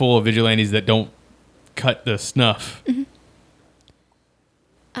 with full of vigilantes that don't cut the snuff? Mm-hmm.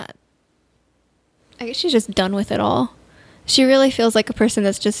 I guess she's just done with it all. She really feels like a person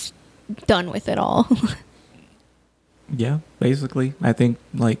that's just done with it all. Yeah, basically. I think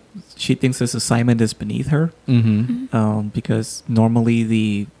like she thinks this assignment is beneath her. Mm-hmm. Because normally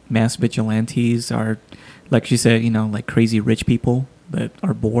the mass vigilantes are, like she said, like crazy rich people that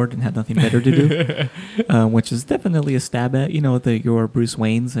are bored and have nothing better to do, which is definitely a stab at, your Bruce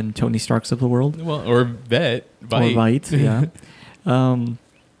Waynes and Tony Starks of the world. Well, or Vite. Or Vite, yeah.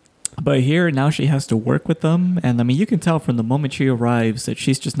 But here, now she has to work with them. And, I mean, you can tell from the moment she arrives that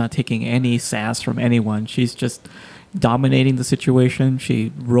she's just not taking any sass from anyone. She's just dominating the situation.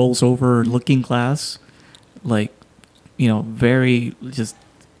 She rolls over looking glass, like, very just...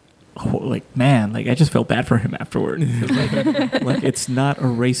 like, man, like I just felt bad for him afterward. Like it's not a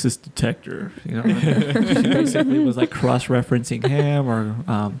racist detector, she basically was like cross-referencing him,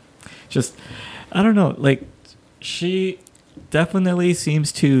 or just I don't know. Like she definitely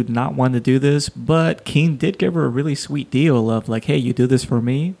seems to not want to do this, but King did give her a really sweet deal of like, hey, you do this for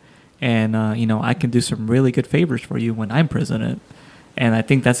me, and I can do some really good favors for you when I'm president. And I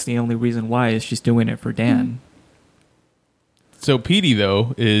think that's the only reason why is she's doing it for Dan. Mm-hmm. So Petey,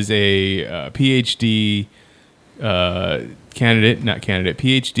 though, is a PhD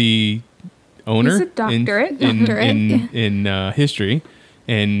PhD owner. He's a doctorate. in history.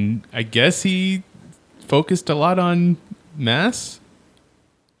 And I guess he focused a lot on mass.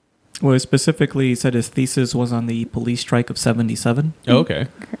 Well, specifically, he said his thesis was on the police strike of 77. Oh, okay.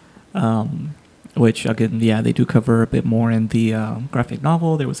 Which, again, they do cover a bit more in the graphic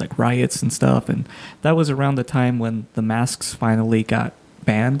novel. There was like riots and stuff, and that was around the time when the masks finally got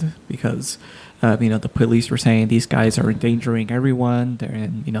banned because, the police were saying these guys are endangering everyone.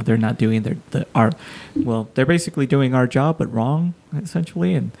 They're not doing they're basically doing our job but wrong,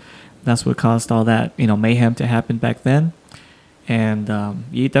 essentially, and that's what caused all that mayhem to happen back then. And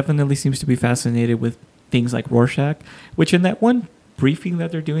he definitely seems to be fascinated with things like Rorschach, which in that one briefing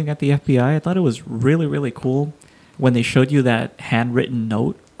that they're doing at the FBI, I thought it was really, really cool when they showed you that handwritten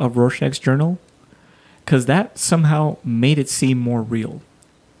note of Rorschach's journal, because that somehow made it seem more real.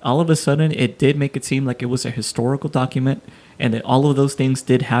 All of a sudden, it did make it seem like it was a historical document and that all of those things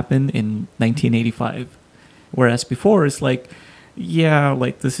did happen in 1985. Whereas before, it's like,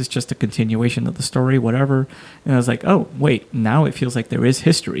 this is just a continuation of the story, whatever. And I was like, oh, wait, now it feels like there is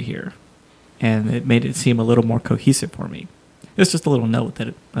history here. And it made it seem a little more cohesive for me. It's just a little note,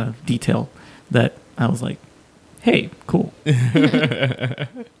 detail that I was like, hey, cool.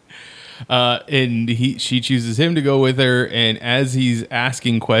 And she chooses him to go with her. And as he's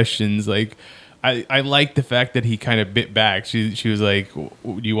asking questions, like, I like the fact that he kind of bit back. She was like,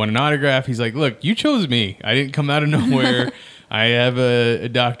 do you want an autograph? He's like, look, you chose me. I didn't come out of nowhere. I have a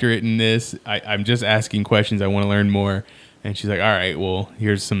doctorate in this. I'm just asking questions. I want to learn more. And she's like, all right, well,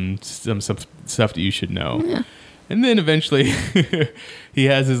 here's some stuff that you should know. Yeah. And then eventually he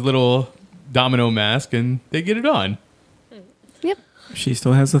has his little domino mask and they get it on. Yep. She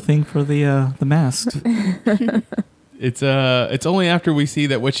still has a thing for the mask. It's only after we see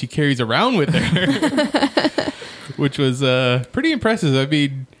that what she carries around with her, which was pretty impressive. I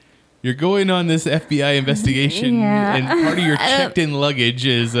mean, you're going on this FBI investigation and part of your checked in luggage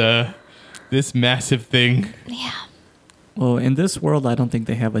is this massive thing. Yeah. Well, in this world, I don't think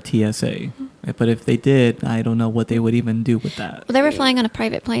they have a TSA. But if they did, I don't know what they would even do with that. Well, they were flying on a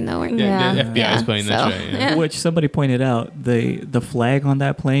private plane, though, weren't they? Yeah, Yeah. the FBI is playing that so, right. Yeah. yeah. Which somebody pointed out, the flag on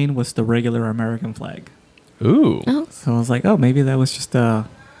that plane was the regular American flag. Ooh. Oh. So I was like, oh, maybe that was just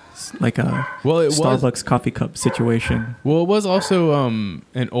like a Well, it was. Starbucks coffee cup situation. Well, it was also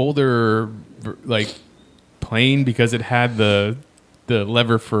an older like plane because it had the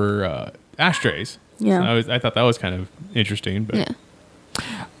lever for ashtrays. Yeah. So I thought that was kind of interesting. But Yeah.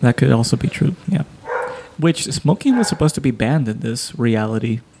 That could also be true, yeah. Which smoking was supposed to be banned in this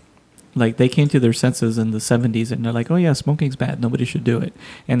reality. Like they came to their senses in the 70s and they're like, oh yeah, smoking's bad. Nobody should do it.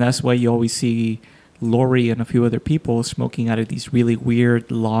 And that's why you always see Lori and a few other people smoking out of these really weird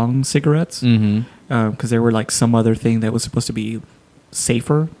long cigarettes. Mm-hmm. Because they were like some other thing that was supposed to be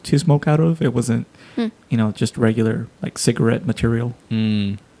safer to smoke out of. It wasn't, just regular like cigarette material.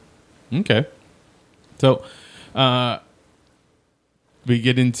 Okay. So, we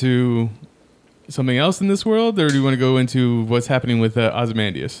get into something else in this world, or do you want to go into what's happening with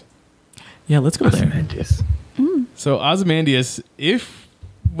Ozymandias? Yeah, let's go there. Ozymandias. So Ozymandias, if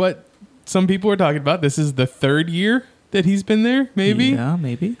what some people are talking about, this is the third year that he's been there, maybe. Yeah,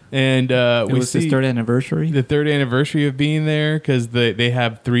 maybe. And It we was see his third anniversary. the third anniversary of being there because they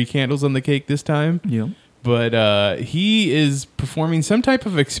have 3 candles on the cake this time. Yeah. But he is performing some type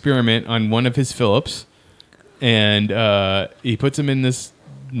of experiment on one of his Phillips, and he puts him in this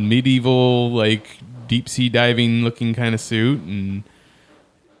medieval, like deep sea diving looking kind of suit, and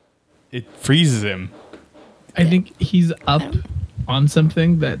it freezes him. I think he's up on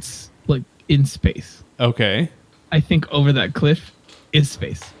something that's like in space. Okay. I think over that cliff is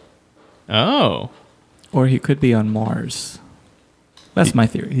space. Oh. Or he could be on Mars. That's my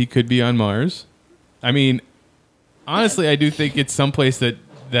theory. He could be on Mars. I mean, honestly, I do think it's someplace that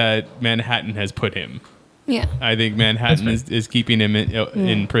Manhattan has put him. Yeah. I think Manhattan is keeping him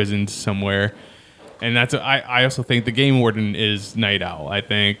in prison somewhere. And I also think the game warden is Night Owl. I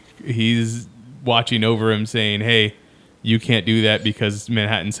think he's watching over him saying, hey, you can't do that because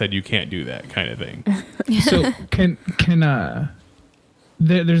Manhattan said you can't do that kind of thing. So can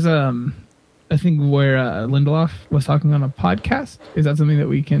there's a thing where Lindelof was talking on a podcast. Is that something that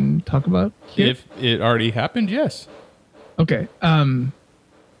we can talk about here? If it already happened, yes. Okay.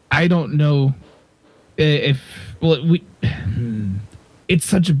 I don't know if it's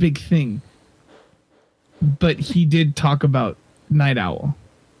such a big thing, but he did talk about Night Owl.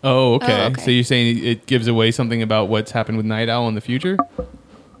 Oh, okay. Oh, okay. So you're saying it gives away something about what's happened with Night Owl in the future?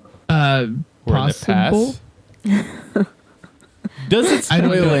 Or Possible. in the past? Does it I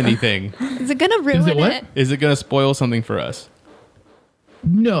don't spoil know. anything? Is it going to ruin it what? it? Is it going to spoil something for us?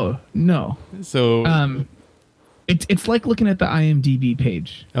 No. So, It's like looking at the IMDb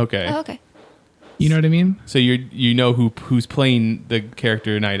page. okay. Oh, okay. You know what I mean? So you know who's playing the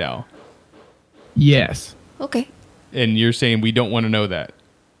character Night Owl, Yes. Okay. and you're saying we don't want to know that.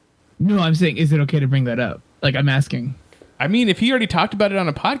 No, I'm saying, is it okay to bring that up? Like, I'm asking. I mean, if he already talked about it on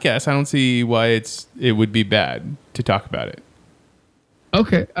a podcast, I don't see why it would be bad to talk about it.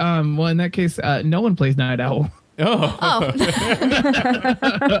 Okay. Well, in that case, no one plays Night Owl. Oh, Oh.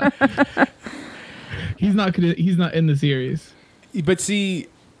 He's not in the series. but see,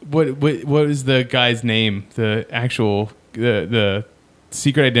 what is the guy's name? The actual the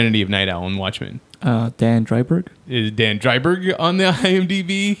secret identity of Night Owl in Watchmen. Dan Dryberg. Is Dan Dryberg on the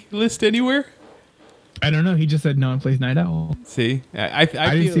IMDb list anywhere? I don't know. He just said no one plays Night Owl. See, I I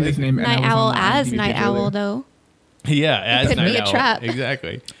feel didn't see like, this name. and I Night was Owl on the as IMDb Night page Owl, earlier. though. Yeah, as could Night be a Owl. trap.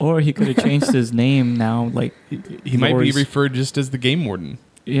 Exactly. Or he could have changed his name now. Like He might be Lori's- referred just as the game warden.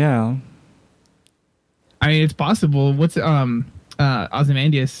 Yeah. I mean, it's possible. What's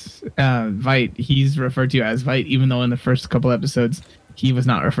Ozymandias Vite? He's referred to as Vite, even though in the first couple episodes he was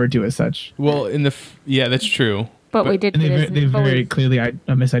not referred to as such. Well, yeah, that's true. But we did And get they his, but we- very clearly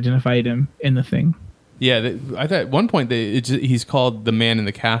misidentified him in the thing. Yeah, I thought at one point he's called the Man in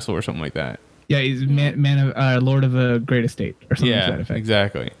the Castle or something like that. Yeah, he's man of Lord of a Great Estate or something to Yeah, that effect.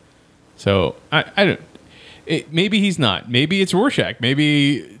 exactly. So I don't. Maybe he's not. Maybe it's Rorschach.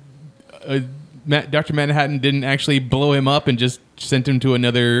 Maybe Dr. Manhattan didn't actually blow him up and just sent him to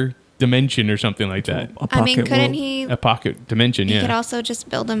another dimension or something like that. A I mean, pocket couldn't world. he? A pocket dimension. He Yeah, could also just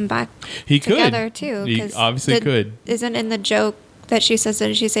build them back he could. together too. He 'cause obviously could. Isn't in the joke that she says?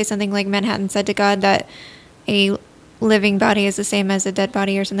 Did she say something like Manhattan said to God that a living body is the same as a dead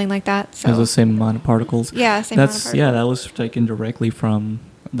body or something like that? So Has the same amount of particles. yeah, same amount of That's that was taken directly from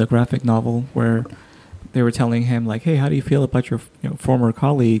the graphic novel where they were telling him like, "Hey, how do you feel about your former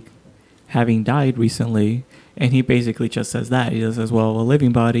colleague having died recently?" And he basically just says that. He just says, "Well, a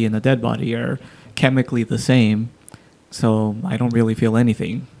living body and a dead body are chemically the same, so I don't really feel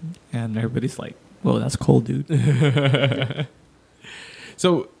anything. And everybody's like, whoa, that's cold, dude.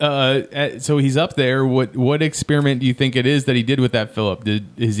 So he's up there. What experiment do you think it is that he did with that Philip?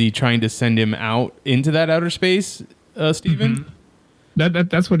 Is he trying to send him out into that outer space, Stephen? Mm-hmm.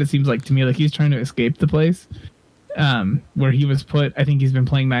 That's what it seems like to me. Like he's trying to escape the place where he was put. I think he's been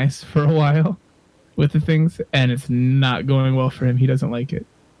playing nice for a while with the things, and it's not going well for him. He doesn't like it.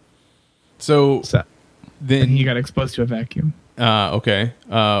 So then he got exposed to a vacuum. Okay.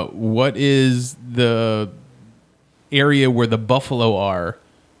 What is the area where the buffalo are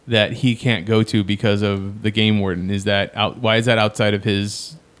that he can't go to because of the game warden? Why is that outside of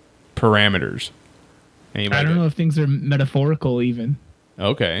his parameters? Anybody I don't know if things are metaphorical even.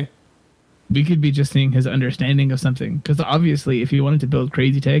 Okay. We could be just seeing his understanding of something. Because obviously, if he wanted to build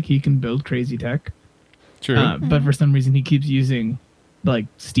crazy tech, he can build crazy tech. True. But for some reason, he keeps using like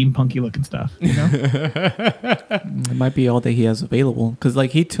steampunky looking stuff. You know, It might be all that he has available. Because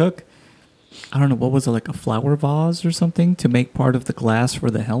like he took, I don't know, what was it, like a flower vase or something to make part of the glass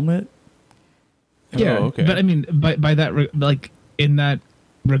for the helmet? yeah. Okay. But I mean, by that like in that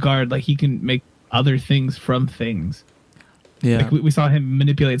regard, like he can make other things from things. Yeah. Like we saw him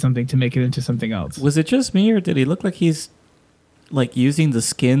manipulate something to make it into something else. Was it just me, or did he look like he's like using the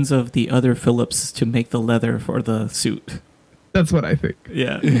skins of the other Phillips to make the leather for the suit? That's what I think.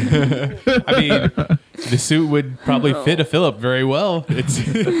 Yeah. I mean, the suit would probably fit a Philip very well. It's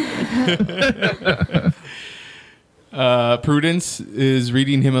Prudence is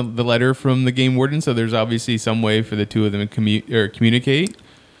reading him the letter from the game warden, so there's obviously some way for the two of them to communicate.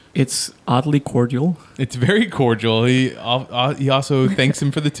 It's oddly cordial. It's very cordial. He also thanks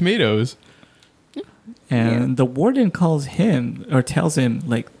him for the tomatoes. And the warden calls him, or tells him,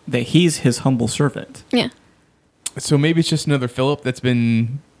 like, that he's his humble servant. Yeah. So maybe it's just another Philip that's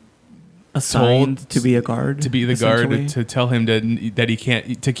been Assigned to be a guard. to be the guard, essentially. to tell him that he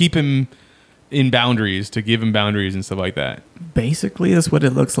can't, to keep him in boundaries, to give him boundaries and stuff like that. Basically, that's what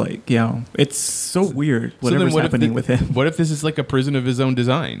it looks like. Yeah. It's so weird, whatever's happening with him. What if this is like a prison of his own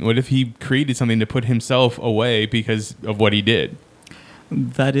design? What if he created something to put himself away because of what he did?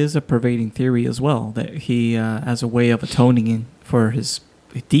 That is a pervading theory as well, that he, as a way of atoning for his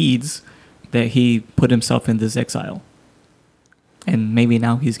deeds, that he put himself in this exile. And maybe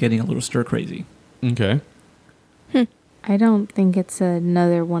now he's getting a little stir crazy. Okay. I don't think it's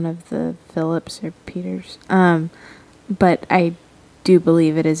another one of the Phillips or Peters. But I do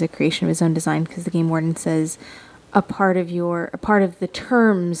believe it is a creation of his own design, because the game warden says a part of the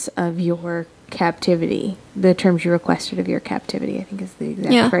terms of your captivity, the terms you requested of your captivity, I think is the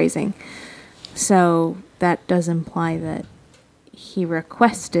exact phrasing. So that does imply that he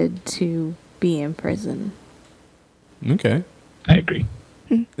requested to be in prison. Okay. I agree.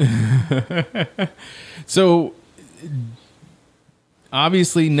 So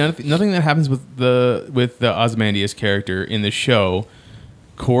obviously nothing that happens with the Ozymandias character in the show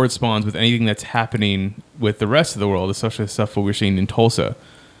corresponds with anything that's happening with the rest of the world, especially the stuff we're seeing in Tulsa.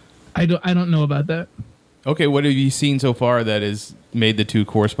 I don't know about that. Okay, what have you seen so far that has made the two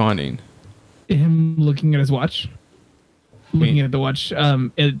corresponding? Him looking at his watch. Looking at the watch, I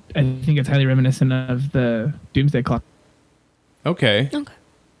think it's highly reminiscent of the Doomsday Clock. Okay.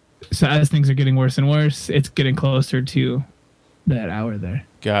 So as things are getting worse and worse, it's getting closer to that hour there.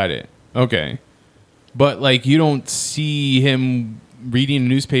 Got it. Okay. But like you don't see him reading a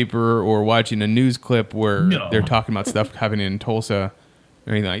newspaper or watching a news clip where they're talking about stuff happening in Tulsa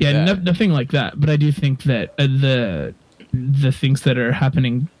or anything like that. Yeah, nothing like that. But I do think that the things that are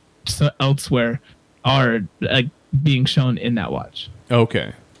happening elsewhere are like being shown in that watch.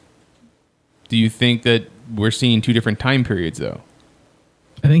 Okay. Do you think that we're seeing two different time periods though?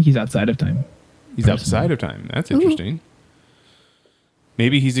 I think he's outside of time. He's outside of time. That's interesting.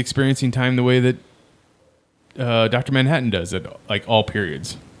 Maybe he's experiencing time the way that Dr. Manhattan does at like all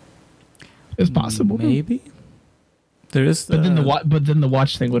periods. It's possible. Maybe. There is but then the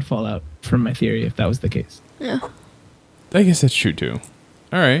watch thing would fall out from my theory if that was the case. Yeah. I guess that's true too.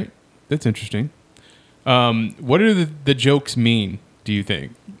 All right. That's interesting. What do the jokes mean, do you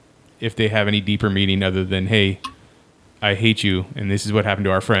think? If they have any deeper meaning other than, hey, I hate you and this is what happened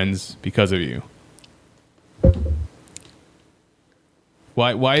to our friends because of you.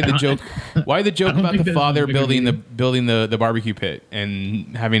 Why the joke? Why the joke about the father building the barbecue pit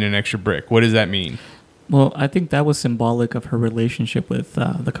and having an extra brick? What does that mean? Well, I think that was symbolic of her relationship with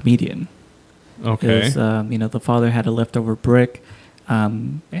the comedian. Okay. Because, the father had a leftover brick,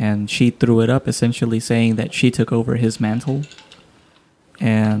 and she threw it up, essentially saying that she took over his mantle.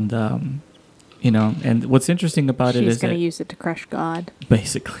 And And what's interesting about it is she's going that to use it to crush God.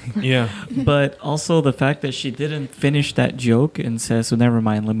 basically, Yeah. but also the fact that she didn't finish that joke and says, "So never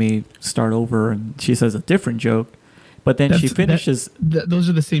mind, let me start over," and she says a different joke, but then she finishes. Those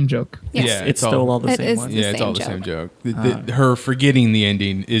are the same joke. Yes. Yeah, It's still all the It same is one. the Yeah, it's same all the joke. same joke. Her forgetting the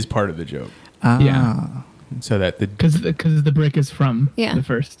ending is part of the joke. Yeah. So that the Because the brick is from Yeah. the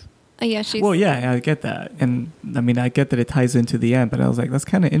first. Yeah, she's. Well, yeah, I get that, and I mean, I get that it ties into the end, but I was like, that's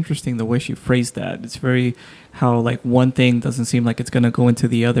kind of interesting the way she phrased that. It's very how like one thing doesn't seem like it's gonna go into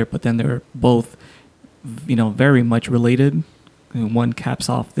the other, but then they're both, very much related. And one caps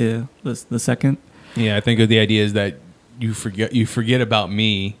off the second. Yeah, I think the idea is that you forget about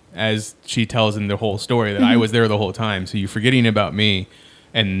me, as she tells in the whole story that I was there the whole time. So you're forgetting about me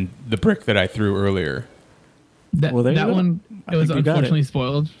and the brick that I threw earlier. That Well, there you go. one, I it was think you got it. unfortunately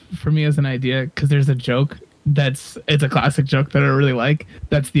spoiled for me as an idea because there's a joke it's a classic joke that I really like.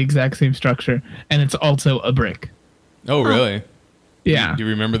 That's the exact same structure, and it's also a brick. Oh, really? Yeah, Do you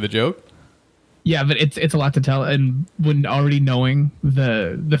remember the joke? yeah, but it's a lot to tell, and when already knowing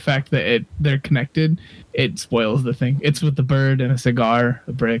the fact that they're connected, it spoils the thing. It's with the bird and a cigar,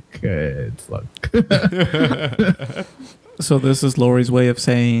 a brick. It's like So this is Lori's way of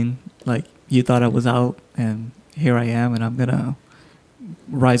saying, like, you thought I was out, and here I am, and I'm gonna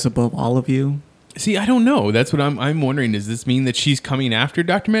rise above all of you. See, I don't know. That's what I'm wondering. Does this mean that she's coming after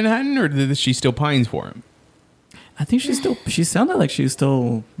Dr. Manhattan, or that she still pines for him? I think she sounded like she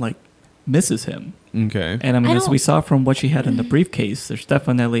still, like, misses him. Okay. And I mean, I as we saw from what she had in the briefcase, there's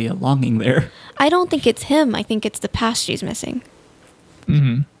definitely a longing there. I don't think it's him. I think it's the past she's missing.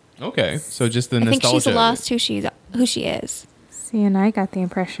 Okay. So just the I think nostalgia. she's of it. lost who she is. See, and I got the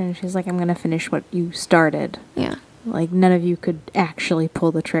impression she's like, I'm going to finish what you started. Yeah. Like, none of you could actually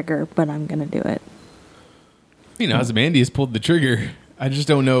pull the trigger, but I'm going to do it. Ozymandias pulled the trigger. I just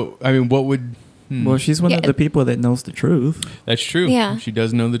don't know. I mean, what would... Well, she's one Yeah, of the people that knows the truth. That's true. Yeah. She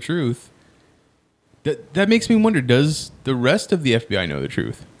does know the truth. That makes me wonder, does the rest of the FBI know the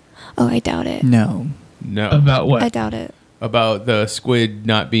truth? Oh, I doubt it. No. No. about what? I doubt it. About the squid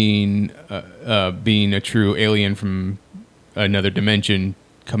not being being a true alien from another dimension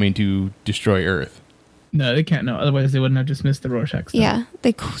coming to destroy Earth. No, they can't know. Otherwise, they wouldn't have dismissed the Rorschach stuff. Yeah.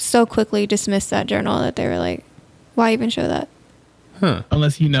 They so quickly dismissed that journal that they were like, why even show that? Huh.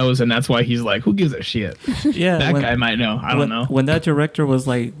 Unless he knows, and that's why he's like, who gives a shit? Yeah. That guy might know. I don't know. When that director was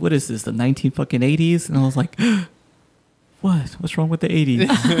like, what is this, the 1980s? And I was like, what? What's wrong with the 80s?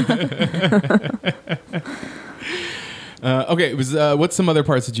 Okay, what's some other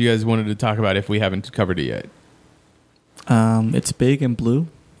parts that you guys wanted to talk about if we haven't covered it yet? It's big and blue.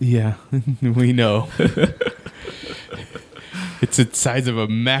 Yeah, we know. It's the size of a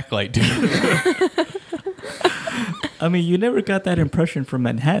Mac light, dude. I mean, you never got that impression from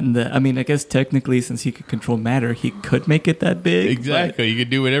Manhattan. That, I mean, I guess technically, since he could control matter, he could make it that big. Exactly. You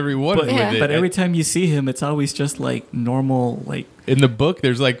could do whatever you wanted But, with it. but every time you see him, it's always just like normal, like. In the book,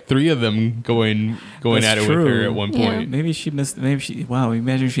 there's like 3 of them going That's at it true. with her at one Yeah. point. Maybe she missed. Wow,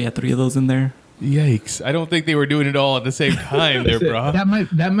 imagine she had 3 of those in there. Yikes! I don't think they were doing it all at the same time, there, bro.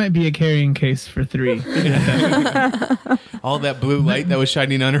 That might be a carrying case for 3. All that blue light that was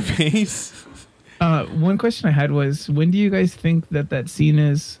shining on her face. One question I had was, when do you guys think that scene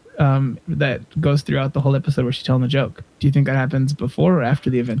is that goes throughout the whole episode where she's telling the joke? Do you think that happens before or after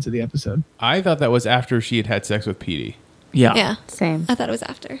the events of the episode? I thought that was after she had sex with Petey. Yeah. Yeah. Same. I thought it was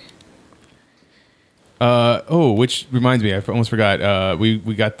after. Which reminds me, I almost forgot. We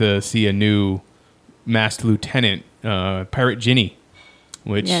got to see a new masked lieutenant, Pirate Ginny,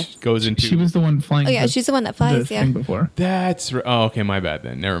 which Yes. goes into. She was the one flying. Oh, yeah. She's the one that the flies. Yeah. thing before. That's oh, okay. My bad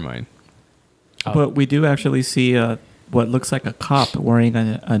then. Never mind. But we do actually see what looks like a cop wearing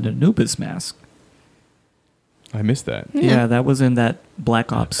an Anubis mask. I missed that. Yeah, that was in that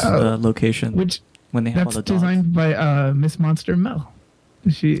Black Ops location Which when they have all that's the dogs. designed by Miss Monster Mel.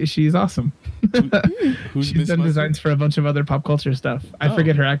 She's awesome. Who's She's Miss done Mustard? designs for a bunch of other pop culture stuff. I Oh.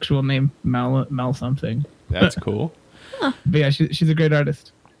 forget her actual name, Mel something. That's cool. But yeah, she's a great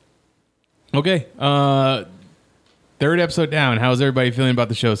artist. Okay. 3rd episode down. How's everybody feeling about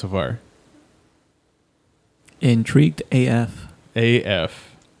the show so far? Intrigued AF.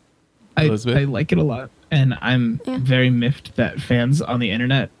 AF. I Elizabeth? like it a lot, and I'm very miffed that fans on the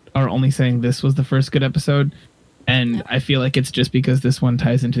internet are only saying this was the first good episode, and I feel like it's just because this one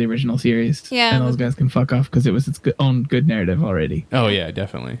ties into the original series. Yeah. and those guys can fuck off because it was its own good narrative already. Oh yeah,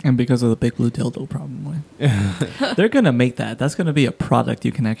 definitely. And because of the big blue dildo, probably. They're going to make that. That's going to be a product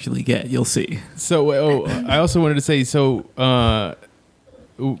you can actually get. You'll see. So I also wanted to say, so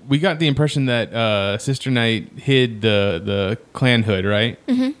we got the impression that Sister Night hid the clan hood, right?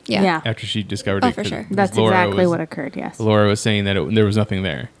 Mm-hmm. Yeah. After she discovered Oh, it. for sure. That's exactly what occurred, yes. Laura was saying that there was nothing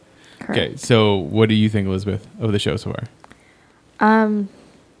there. Correct. Okay, so what do you think, Elizabeth, of the show so far?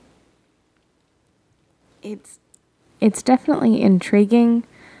 It's definitely intriguing.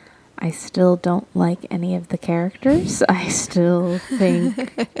 I still don't like any of the characters. I still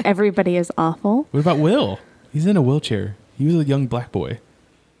think everybody is awful. What about Will? He's in a wheelchair. He was a young black boy.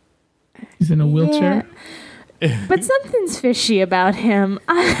 He's in a wheelchair. Yeah. But something's fishy about him.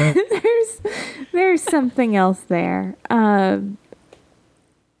 There's something else there.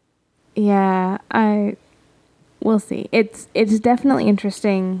 We'll see. It's definitely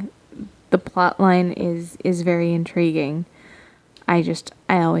interesting. The plot line is very intriguing. I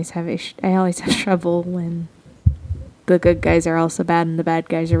always have trouble when the good guys are also bad and the bad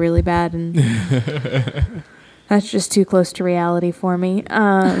guys are really bad, and that's just too close to reality for me.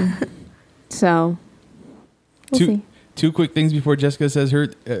 So we'll see. Two quick things before Jessica says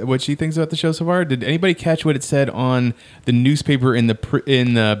what she thinks about the show so far. Did anybody catch what it said on the newspaper in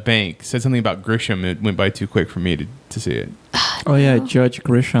the bank? It said something about Grisham. It went by too quick for me to see it. Oh yeah, Judge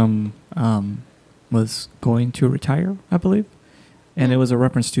Grisham was going to retire, I believe, and it was a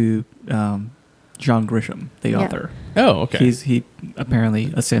reference to John Grisham, the author. Oh, okay. He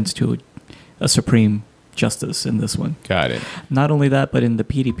apparently ascends to a supreme justice in this one. Got it. Not only that, but in the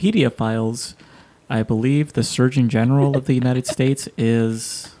Peteypedia files, I believe the Surgeon General of the United States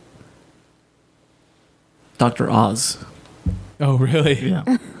is Dr. Oz. Oh, really?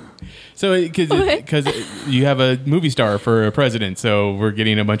 Yeah. So, because you have a movie star for a president, so we're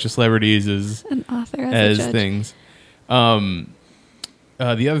getting a bunch of celebrities as an author as a judge. Things. The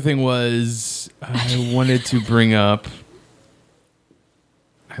other thing was I wanted to bring up.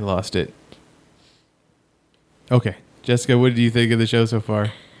 I lost it. Okay, Jessica, what do you think of the show so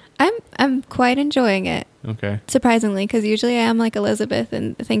far? I'm quite enjoying it. Okay. Surprisingly, because usually I am like Elizabeth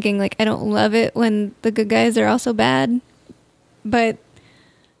and thinking like I don't love it when the good guys are also bad, but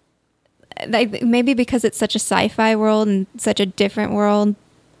maybe because it's such a sci-fi world and such a different world,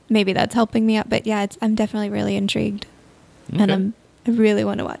 maybe that's helping me out. But yeah, I'm definitely really intrigued, and I really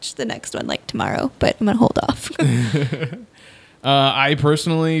want to watch the next one like tomorrow, but I'm gonna hold off. I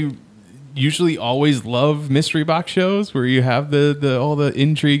personally usually always love mystery box shows where you have the all the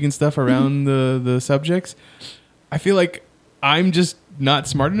intrigue and stuff around the subjects. I feel like I'm just not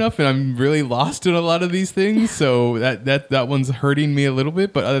smart enough and I'm really lost in a lot of these things, so that one's hurting me a little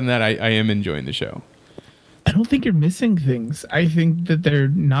bit, but other than that I am enjoying the show. I don't think you're missing things. I think that they're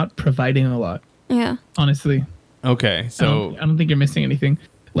not providing a lot. Yeah. Honestly. Okay, so I don't think you're missing anything.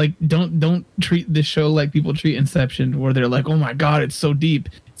 Like, don't treat this show like people treat Inception, where they're like, "Oh my god, it's so deep."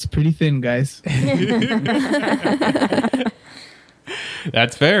 It's pretty thin, guys.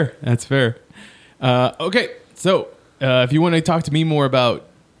 That's fair. Okay, so if you want to talk to me more about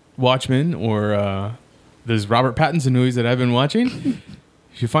Watchmen or those Robert Pattinson movies that I've been watching, you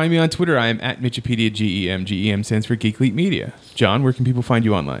should find me on Twitter. I am at Mitchipedia GEM. GEM stands for Geek Elite Media. John, where can people find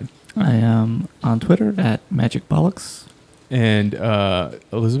you online? I am on Twitter at Magic Bollocks. And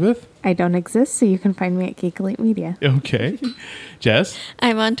Elizabeth? I don't exist, so you can find me at Geek Elite Media. Okay. Jess?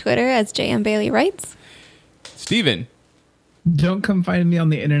 I'm on Twitter as JM Bailey Writes. Steven? Don't come find me on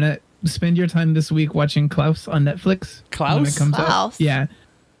the internet. Spend your time this week watching Klaus on Netflix. Klaus? When it comes Klaus? out. Yeah,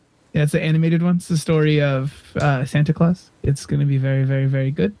 it's the animated one. It's the story of Santa Claus. It's going to be very, very,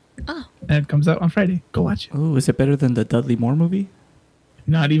 very good. Oh. And it comes out on Friday. Go watch it. Oh, is it better than the Dudley Moore movie?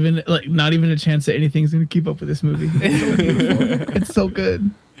 Not even a chance that anything's going to keep up with this movie. It's so beautiful. It's so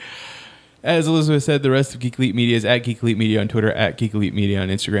good. As Elizabeth said, the rest of Geek Elite Media is at Geek Elite Media on Twitter, at Geek Elite Media on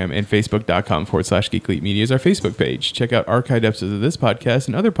Instagram, and Facebook.com/Geek Elite Media is our Facebook page. Check out archived episodes of this podcast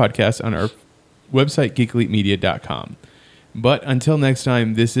and other podcasts on our website, geekelitemedia.com. But until next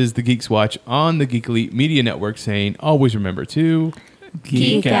time, this is the Geeks Watch on the Geek Elite Media Network saying, always remember to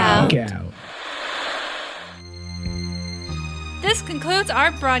Geek out. Geek out. This concludes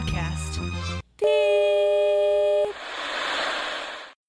our broadcast.